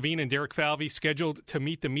 Thad Levine and Derek Falvey scheduled to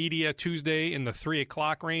meet the media Tuesday in the 3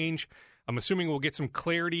 o'clock range. I'm assuming we'll get some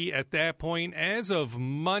clarity at that point. As of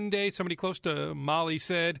Monday, somebody close to Molly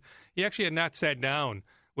said he actually had not sat down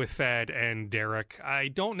with Thad and Derek. I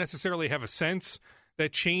don't necessarily have a sense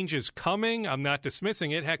that change is coming. I'm not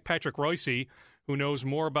dismissing it. Heck, Patrick Royce, who knows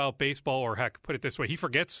more about baseball, or heck, put it this way, he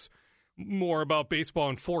forgets more about baseball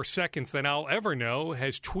in 4 seconds than I'll ever know,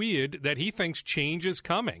 has tweeted that he thinks change is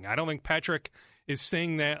coming. I don't think Patrick is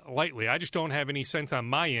saying that lightly. I just don't have any sense on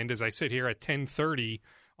my end as I sit here at 10:30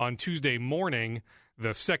 on Tuesday morning,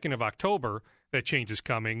 the 2nd of October, that change is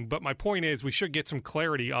coming. But my point is we should get some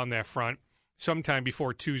clarity on that front sometime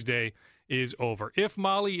before Tuesday is over. If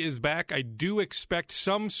Molly is back, I do expect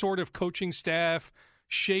some sort of coaching staff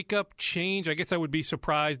shake-up, change. I guess I would be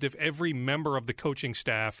surprised if every member of the coaching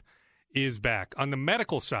staff is back. On the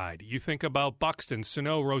medical side, you think about Buxton,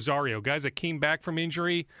 Sano, Rosario, guys that came back from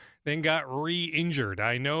injury, then got re-injured.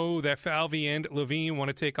 I know that Falvey and Levine want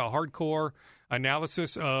to take a hardcore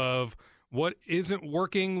analysis of what isn't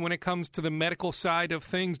working when it comes to the medical side of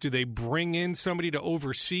things. Do they bring in somebody to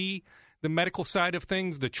oversee the medical side of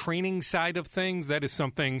things, the training side of things? That is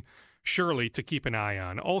something surely to keep an eye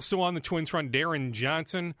on. Also on the Twins front, Darren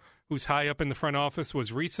Johnson, who's high up in the front office,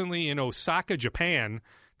 was recently in Osaka, Japan,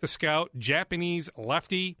 to scout Japanese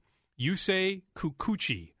lefty Yusei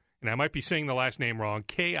Kikuchi. And I might be saying the last name wrong,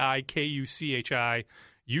 Kikuchi,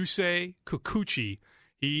 Yusei Kikuchi.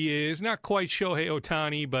 He is not quite Shohei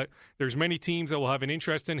Ohtani, but there's many teams that will have an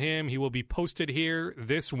interest in him. He will be posted here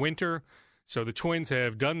this winter. So the Twins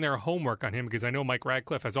have done their homework on him because I know Mike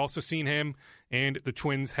Radcliffe has also seen him, and the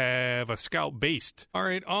Twins have a scout based. All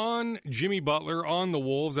right, on Jimmy Butler, on the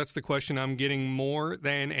Wolves, that's the question I'm getting more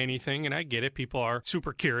than anything, and I get it. People are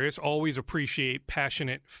super curious, always appreciate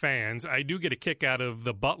passionate fans. I do get a kick out of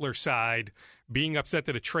the Butler side being upset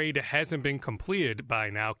that a trade hasn't been completed by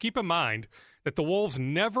now. Keep in mind that the Wolves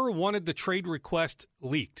never wanted the trade request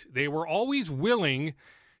leaked. They were always willing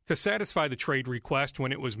to satisfy the trade request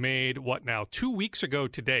when it was made, 2 weeks ago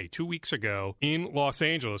today, 2 weeks ago in Los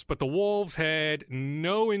Angeles. But the Wolves had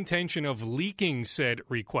no intention of leaking said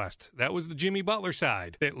request. That was the Jimmy Butler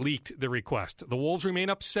side that leaked the request. The Wolves remain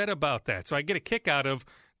upset about that. So I get a kick out of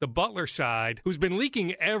the Butler side, who's been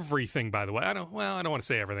leaking everything, by the way. I don't want to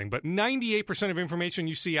say everything, but 98% of information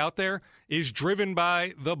you see out there is driven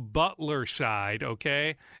by the Butler side,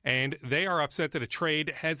 okay? And they are upset that a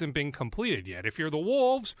trade hasn't been completed yet. If you're the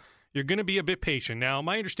Wolves, you're going to be a bit patient. Now,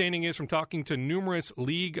 my understanding is from talking to numerous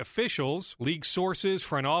league officials, league sources,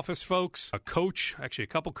 front office folks, a coach, actually a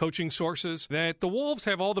couple coaching sources, that the Wolves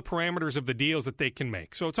have all the parameters of the deals that they can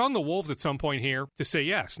make. So it's on the Wolves at some point here to say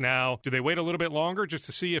yes. Now, do they wait a little bit longer just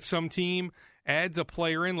to see if some team adds a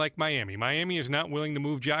player in like Miami? Miami is not willing to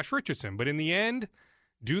move Josh Richardson, but in the end,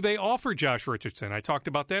 do they offer Josh Richardson? I talked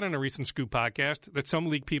about that on a recent Scoop podcast, that some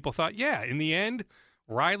league people thought, yeah, in the end,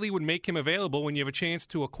 Riley would make him available when you have a chance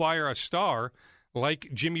to acquire a star like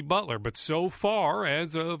Jimmy Butler. But so far,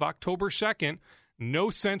 as of October 2nd, no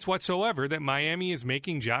sense whatsoever that Miami is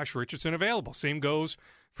making Josh Richardson available. Same goes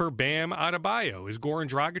for Bam Adebayo. Is Goran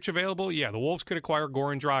Dragic available? Yeah, the Wolves could acquire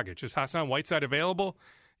Goran Dragic. Is Hassan Whiteside available?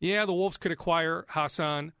 Yeah, the Wolves could acquire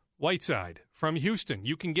Hassan Whiteside. From Houston,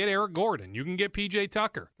 you can get Eric Gordon. You can get P.J.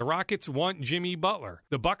 Tucker. The Rockets want Jimmy Butler.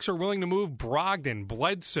 The Bucks are willing to move Brogdon,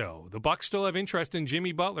 Bledsoe. The Bucks still have interest in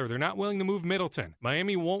Jimmy Butler. They're not willing to move Middleton.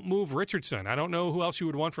 Miami won't move Richardson. I don't know who else you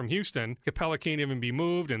would want from Houston. Capella can't even be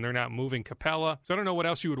moved, and they're not moving Capella. So I don't know what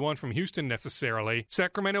else you would want from Houston necessarily.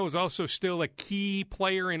 Sacramento is also still a key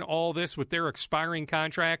player in all this with their expiring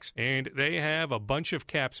contracts, and they have a bunch of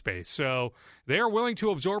cap space. So they are willing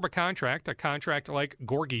to absorb a contract like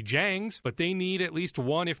Gorgie Jang's, but they need at least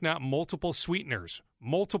one, if not multiple sweeteners,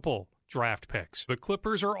 multiple draft picks. The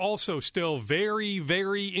Clippers are also still very,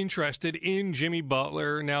 very interested in Jimmy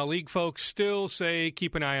Butler. Now, league folks still say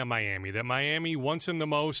keep an eye on Miami, that Miami wants him the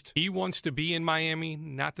most. He wants to be in Miami.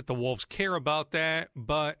 Not that the Wolves care about that,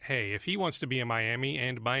 but hey, if he wants to be in Miami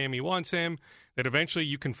and Miami wants him, that eventually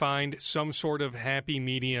you can find some sort of happy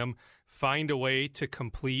medium, find a way to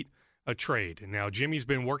complete a trade. Now, Jimmy's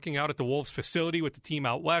been working out at the Wolves facility with the team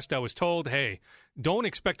out west. I was told, hey, don't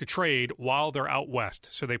expect a trade while they're out west.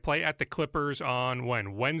 So they play at the Clippers on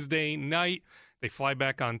Wednesday night. They fly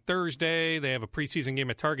back on Thursday. They have a preseason game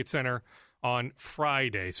at Target Center on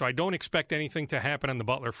Friday. So I don't expect anything to happen on the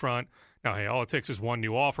Butler front. Now, hey, all it takes is one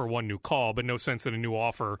new offer, one new call, but no sense that a new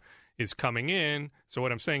offer is coming in. So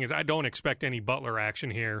what I'm saying is I don't expect any Butler action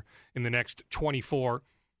here in the next 24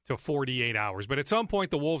 to 48 hours. But at some point,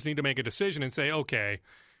 the Wolves need to make a decision and say, okay,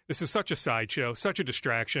 this is such a sideshow, such a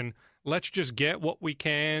distraction. Let's just get what we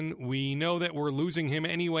can. We know that we're losing him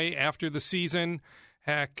anyway after the season.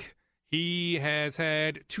 Heck, he has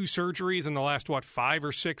had 2 surgeries in the last, 5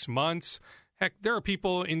 or 6 months. Heck, there are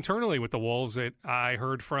people internally with the Wolves that I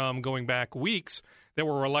heard from going back weeks that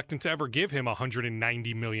were reluctant to ever give him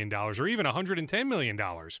 $190 million or even $110 million.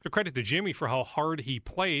 So credit to Jimmy for how hard he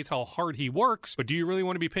plays, how hard he works. But do you really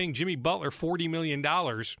want to be paying Jimmy Butler $40 million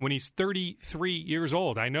when he's 33 years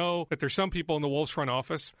old? I know that there's some people in the Wolves front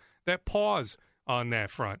office that pause on that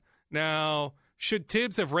front. Now, should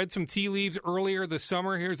Tibbs have read some tea leaves earlier this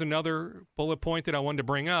summer? Here's another bullet point that I wanted to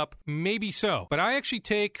bring up. Maybe so. But I actually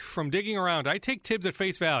take, from digging around, I take Tibbs at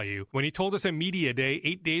face value when he told us at Media Day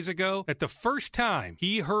 8 days ago that the first time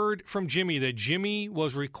he heard from Jimmy that Jimmy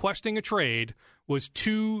was requesting a trade was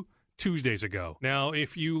 2 Tuesdays ago. Now,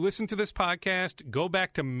 if you listen to this podcast, go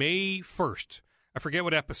back to May 1st. I forget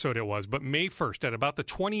what episode it was, but May 1st at about the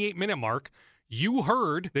 28-minute mark, you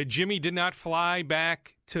heard that Jimmy did not fly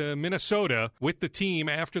back to Minnesota with the team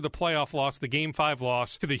after the playoff loss, the Game 5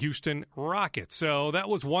 loss to the Houston Rockets. So that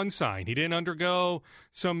was one sign. He didn't undergo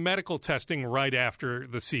some medical testing right after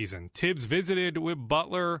the season. Tibbs visited with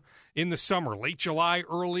Butler in the summer, late July,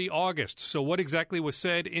 early August. So what exactly was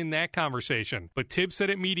said in that conversation? But Tibbs said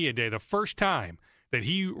at Media Day the first time that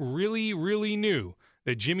he really, really knew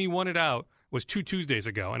that Jimmy wanted out was 2 Tuesdays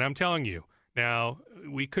ago. And I'm telling you, now,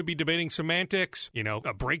 we could be debating semantics,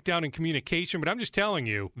 a breakdown in communication, but I'm just telling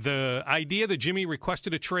you, the idea that Jimmy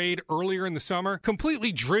requested a trade earlier in the summer,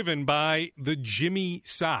 completely driven by the Jimmy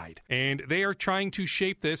side. And they are trying to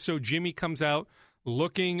shape this so Jimmy comes out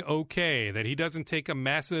looking okay, that he doesn't take a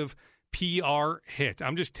massive PR hit.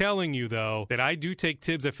 I'm just telling you, though, that I do take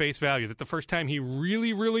Tibbs at face value, that the first time he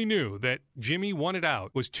really, really knew that Jimmy wanted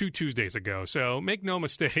out was 2 Tuesdays ago. So make no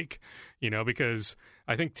mistake, because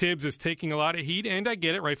I think Tibbs is taking a lot of heat, and I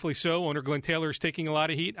get it, rightfully so. Owner Glenn Taylor is taking a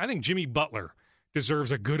lot of heat. I think Jimmy Butler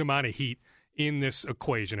deserves a good amount of heat in this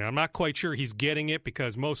equation. And I'm not quite sure he's getting it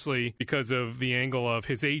mostly because of the angle of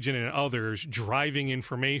his agent and others driving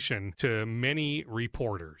information to many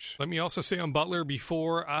reporters. Let me also say on Butler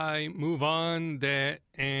before I move on that,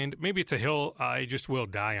 and maybe it's a hill I just will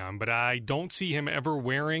die on, but I don't see him ever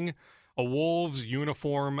wearing a Wolves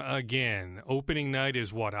uniform again. Opening night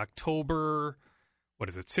is October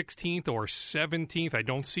 16th or 17th? I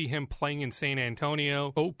don't see him playing in San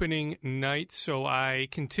Antonio opening night, so I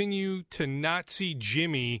continue to not see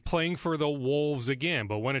Jimmy playing for the Wolves again.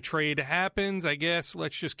 But when a trade happens, I guess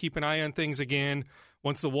let's just keep an eye on things again.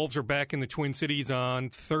 Once the Wolves are back in the Twin Cities on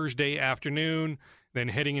Thursday afternoon, then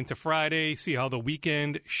heading into Friday, see how the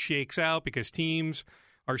weekend shakes out, because teams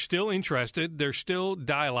are still interested. There's still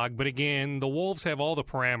dialogue, but again, the Wolves have all the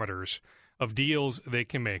parameters of deals they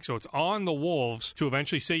can make. So it's on the Wolves to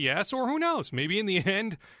eventually say yes, or who knows, maybe in the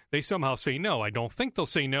end they somehow say no. I don't think they'll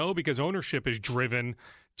say no, because ownership is driven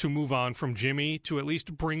to move on from Jimmy, to at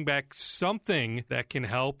least bring back something that can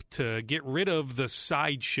help to get rid of the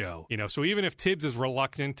sideshow. So even if Tibbs is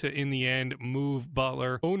reluctant to, in the end, move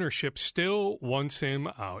Butler, ownership still wants him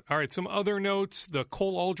out. All right, some other notes. The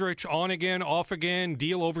Cole Aldrich on again, off again,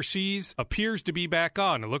 deal overseas appears to be back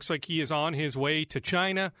on. It looks like he is on his way to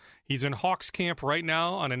China. He's in Hawks camp right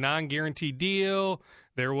now on a non-guaranteed deal.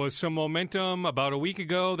 There was some momentum about a week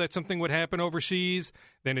ago that something would happen overseas.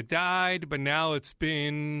 Then it died, but now it's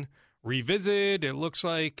been revisited. It looks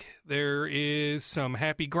like there is some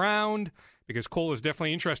happy ground, because Cole is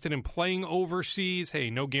definitely interested in playing overseas. Hey,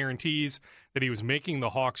 no guarantees that he was making the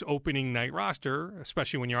Hawks opening night roster,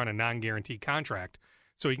 especially when you're on a non-guaranteed contract.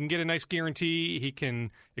 So he can get a nice guarantee. He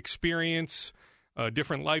can experience a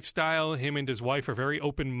different lifestyle. Him and his wife are very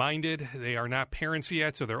open-minded. They are not parents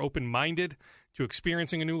yet, so they're open-minded to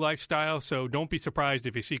experiencing a new lifestyle. So don't be surprised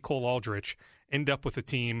if you see Cole Aldrich end up with a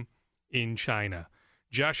team in China.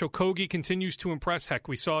 Josh Okogie continues to impress. Heck,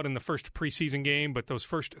 we saw it in the first preseason game, but those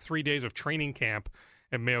first 3 days of training camp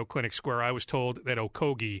at Mayo Clinic Square, I was told that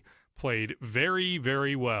Okogie played very,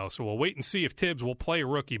 very well. So we'll wait and see if Tibbs will play a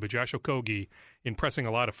rookie, but Josh Okogie impressing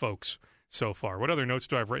a lot of folks so far. What other notes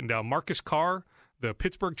do I have written down? Marcus Carr, the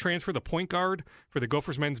Pittsburgh transfer, the point guard for the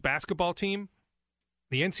Gophers men's basketball team.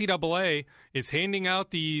 The NCAA is handing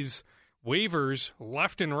out these waivers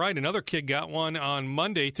left and right. Another kid got one on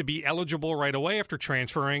Monday to be eligible right away after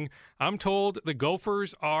transferring. I'm told the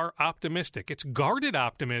Gophers are optimistic. It's guarded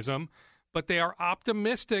optimism, but they are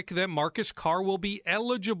optimistic that Marcus Carr will be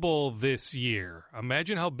eligible this year.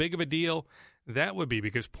 Imagine how big of a deal that would be,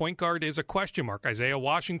 because point guard is a question mark. Isaiah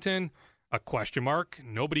Washington, a question mark.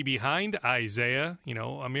 Nobody behind Isaiah.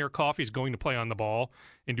 Amir Coffey is going to play on the ball,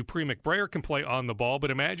 and Dupree McBrayer can play on the ball.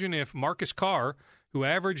 But imagine if Marcus Carr, who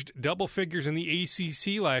averaged double figures in the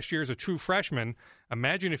ACC last year as a true freshman,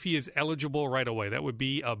 imagine if he is eligible right away. That would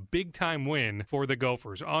be a big-time win for the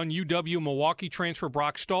Gophers. On UW, Milwaukee transfer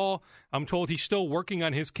Brock Stahl, I'm told he's still working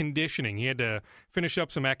on his conditioning. He had to finish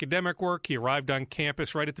up some academic work. He arrived on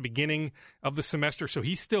campus right at the beginning of the semester, so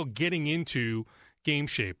he's still getting into game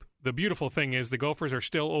shape. The beautiful thing is the Gophers are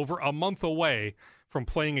still over a month away from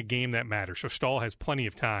playing a game that matters, so Stahl has plenty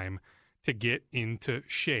of time to get into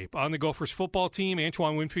shape. On the Gophers football team,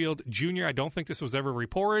 Antoine Winfield Jr., I don't think this was ever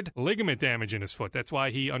reported, ligament damage in his foot. That's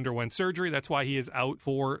why he underwent surgery. That's why he is out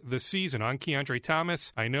for the season. On Keandre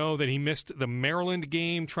Thomas, I know that he missed the Maryland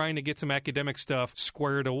game trying to get some academic stuff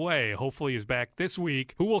squared away. Hopefully he's back this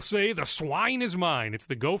week. Who will say the swine is mine? It's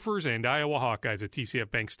the Gophers and Iowa Hawkeyes at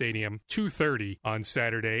TCF Bank Stadium, 2:30 on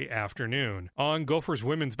Saturday afternoon. On Gophers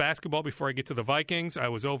women's basketball, before I get to the Vikings, I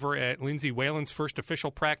was over at Lindsay Whalen's first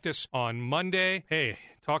official practice on Monday. Hey,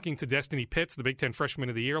 talking to Destiny Pitts, the Big Ten Freshman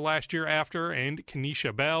of the Year last year after, and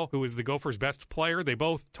Kenesha Bell, who is the Gophers' best player. They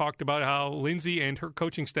both talked about how Lindsay and her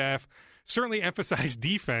coaching staff certainly emphasized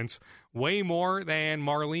defense way more than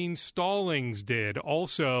Marlene Stallings did.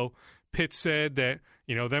 Also, Pitts said that,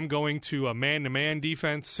 them going to a man-to-man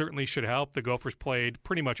defense certainly should help. The Gophers played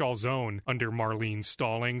pretty much all zone under Marlene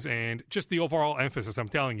Stallings, and just the overall emphasis, I'm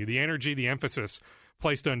telling you, the energy, the emphasis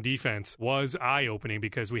placed on defense was eye-opening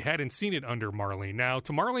because we hadn't seen it under Marlene. Now,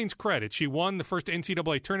 to Marlene's credit, she won the first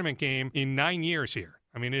NCAA tournament game in 9 years here.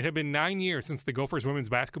 I mean, it had been 9 years since the Gophers women's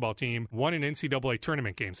basketball team won an NCAA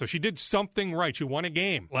tournament game. So she did something right. She won a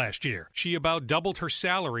game last year. She about doubled her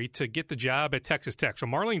salary to get the job at Texas Tech. So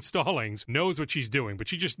Marlene Stallings knows what she's doing, but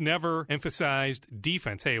she just never emphasized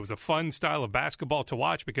defense. Hey, it was a fun style of basketball to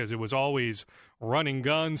watch because it was always run and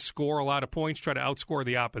gun, score a lot of points, try to outscore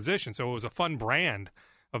the opposition. So it was a fun brand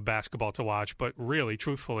of basketball to watch. But really,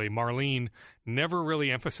 truthfully, Marlene never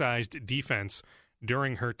really emphasized defense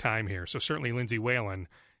during her time here. So certainly Lindsay Whalen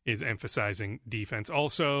is emphasizing defense.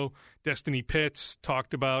 Also, Destiny Pitts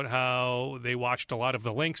talked about how they watched a lot of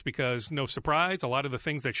the Lynx because, no surprise, a lot of the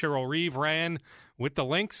things that Cheryl Reeve ran with the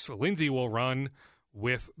Lynx, Lindsay will run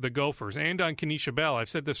with the Gophers. And on Kenesha Bell, I've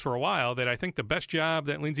said this for a while, that I think the best job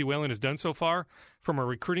that Lindsay Whalen has done so far from a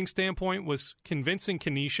recruiting standpoint was convincing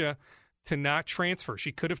Kenesha to not transfer.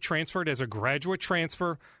 She could have transferred as a graduate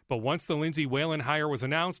transfer, but once the Lindsay Whalen hire was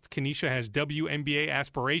announced, Kenesha has WNBA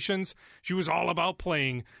aspirations. She was all about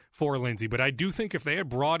playing for Lindsay. But I do think if they had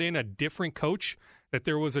brought in a different coach, that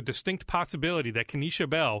there was a distinct possibility that Kenesha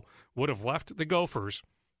Bell would have left the Gophers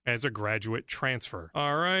as a graduate transfer.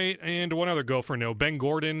 All right, and one other Gopher note. Ben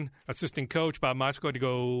Gordon, assistant coach. Bob Motzko had to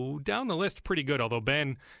go down the list pretty good, although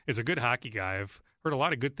Ben is a good hockey guy. I've heard a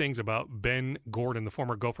lot of good things about Ben Gordon, the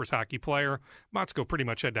former Gophers hockey player. Motzko pretty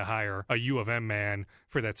much had to hire a U of M man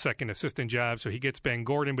for that second assistant job, so he gets Ben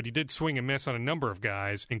Gordon, but he did swing and miss on a number of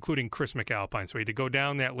guys, including Chris McAlpine. So he had to go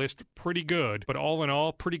down that list pretty good, but all in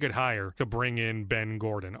all, pretty good hire to bring in Ben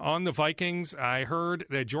Gordon. On the Vikings, I heard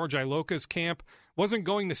that George Iloka's camp wasn't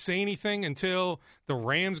going to say anything until the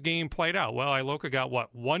Rams game played out. Well, Iloka got,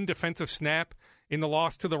 one defensive snap in the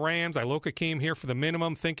loss to the Rams. Iloka came here for the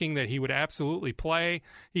minimum, thinking that he would absolutely play.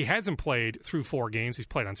 He hasn't played through 4 games. He's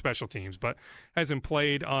played on special teams, but hasn't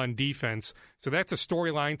played on defense. So that's a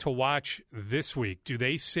storyline to watch this week. Do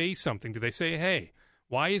they say something? Do they say, hey,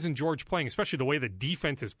 why isn't George playing, especially the way the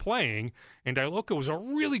defense is playing? And Iloka was a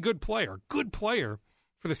really good player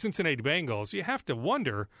for the Cincinnati Bengals. You have to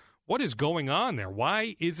wonder, what is going on there?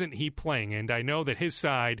 Why isn't he playing? And I know that his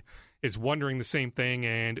side is wondering the same thing,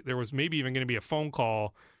 and there was maybe even going to be a phone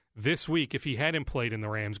call this week if he hadn't played in the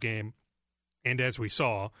Rams game. And as we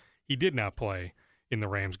saw, he did not play in the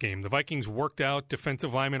Rams game. The Vikings worked out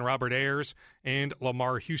defensive lineman Robert Ayers and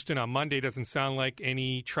Lamar Houston on Monday. Doesn't sound like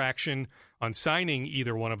any traction on signing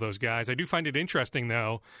either one of those guys. I do find it interesting,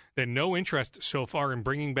 though, that no interest so far in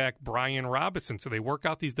bringing back Brian Robinson. So they work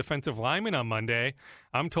out these defensive linemen on Monday.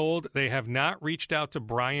 I'm told they have not reached out to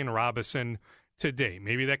Brian Robinson today.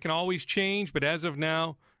 Maybe that can always change, but as of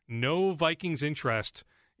now, no Vikings interest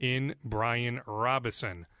in Brian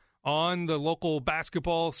Robinson. On the local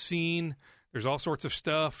basketball scene, there's all sorts of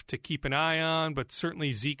stuff to keep an eye on, but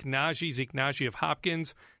certainly Zeke Nnaji of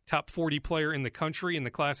Hopkins, top 40 player in the country in the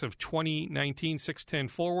class of 2019, 6'10"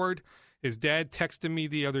 forward. His dad texted me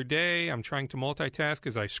the other day. I'm trying to multitask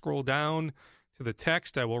as I scroll down to the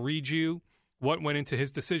text. I will read you what went into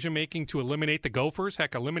his decision-making to eliminate the Gophers.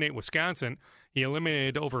 Heck, eliminate Wisconsin. He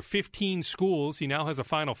eliminated over 15 schools. He now has a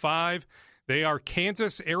Final 5. They are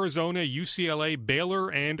Kansas, Arizona, UCLA,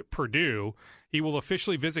 Baylor, and Purdue. He will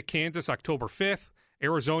officially visit Kansas October 5th,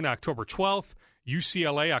 Arizona October 12th,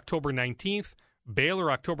 UCLA October 19th,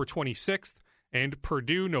 Baylor October 26th, and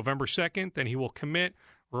Purdue November 2nd. Then he will commit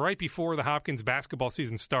right before the Hopkins basketball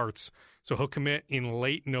season starts. So he'll commit in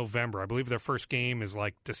late November. I believe their first game is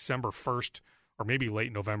like December 1st or maybe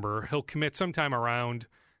late November. He'll commit sometime around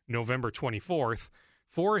November 24th.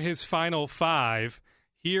 For his Final 5,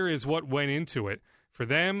 here is what went into it for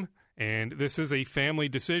them. And this is a family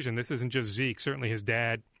decision. This isn't just Zeke. Certainly his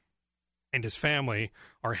dad and his family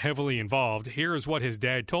are heavily involved. Here is what his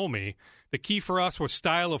dad told me. The key for us was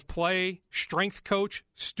style of play, strength coach,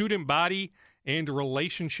 student body, and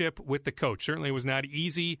relationship with the coach. Certainly it was not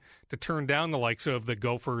easy to turn down the likes of the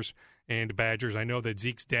Gophers and Badgers. I know that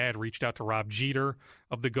Zeke's dad reached out to Rob Jeter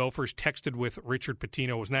of the Gophers, texted with Richard Pitino.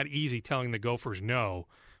 It was not easy telling the Gophers no,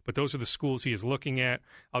 but those are the schools he is looking at.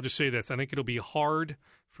 I'll just say this. I think it'll be hard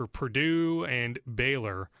for Purdue and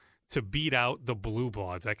Baylor to beat out the Blue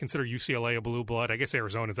Bloods. I consider UCLA a Blue Blood. I guess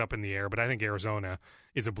Arizona's up in the air, but I think Arizona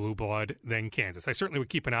is a Blue Blood, then Kansas. I certainly would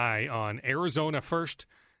keep an eye on Arizona first,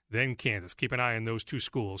 then Kansas. Keep an eye on those two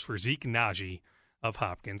schools for Zeke Nnaji of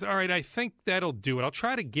Hopkins. All right, I think that'll do it. I'll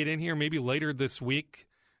try to get in here maybe later this week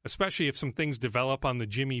especially if some things develop on the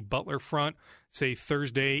Jimmy Butler front, say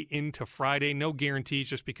Thursday into Friday. No guarantees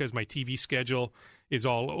just because my TV schedule is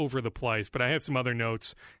all over the place. But I have some other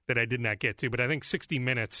notes that I did not get to. But I think 60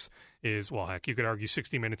 minutes is, well, heck, you could argue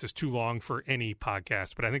 60 minutes is too long for any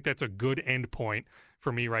podcast. But I think that's a good end point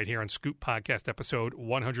for me right here on Scoop Podcast episode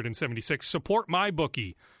 176. Support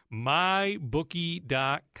MyBookie,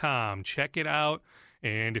 mybookie.com. Check it out.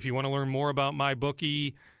 And if you want to learn more about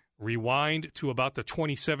MyBookie, rewind to about the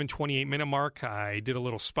 27, 28-minute mark. I did a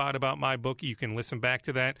little spot about MyBookie. You can listen back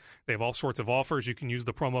to that. They have all sorts of offers. You can use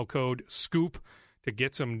the promo code SCOOP to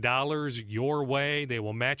get some dollars your way. They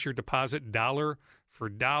will match your deposit dollar for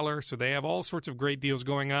dollar. So they have all sorts of great deals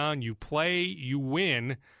going on. You play, you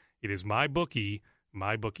win. It is MyBookie,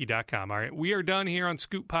 mybookie.com. All right, we are done here on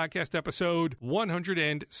Scoop Podcast episode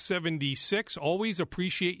 176. Always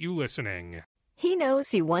appreciate you listening. He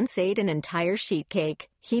knows you once ate an entire sheet cake.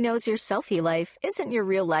 He knows your selfie life isn't your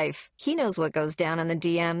real life. He knows what goes down on the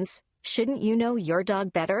DMs. Shouldn't you know your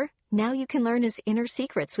dog better? Now you can learn his inner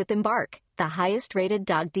secrets with Embark, the highest-rated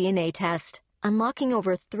dog DNA test. Unlocking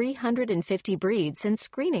over 350 breeds and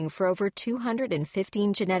screening for over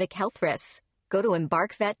 215 genetic health risks. Go to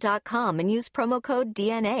EmbarkVet.com and use promo code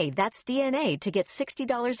DNA, that's DNA, to get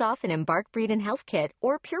 $60 off an Embark Breed and Health Kit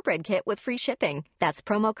or Purebred Kit with free shipping. That's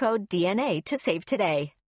promo code DNA to save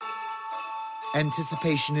today.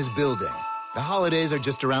 Anticipation is building. The holidays are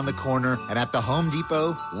just around the corner, and at the Home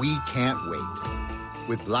Depot, we can't wait.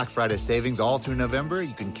 With Black Friday savings all through November,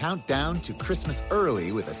 you can count down to Christmas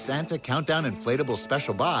early with a Santa Countdown Inflatable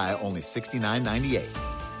Special Buy, only $69.98.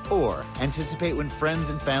 Or anticipate when friends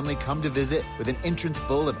and family come to visit with an entrance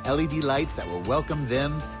full of LED lights that will welcome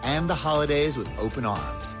them and the holidays with open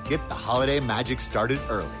arms. Get the holiday magic started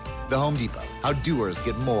early. The Home Depot, how doers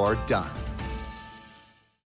get more done.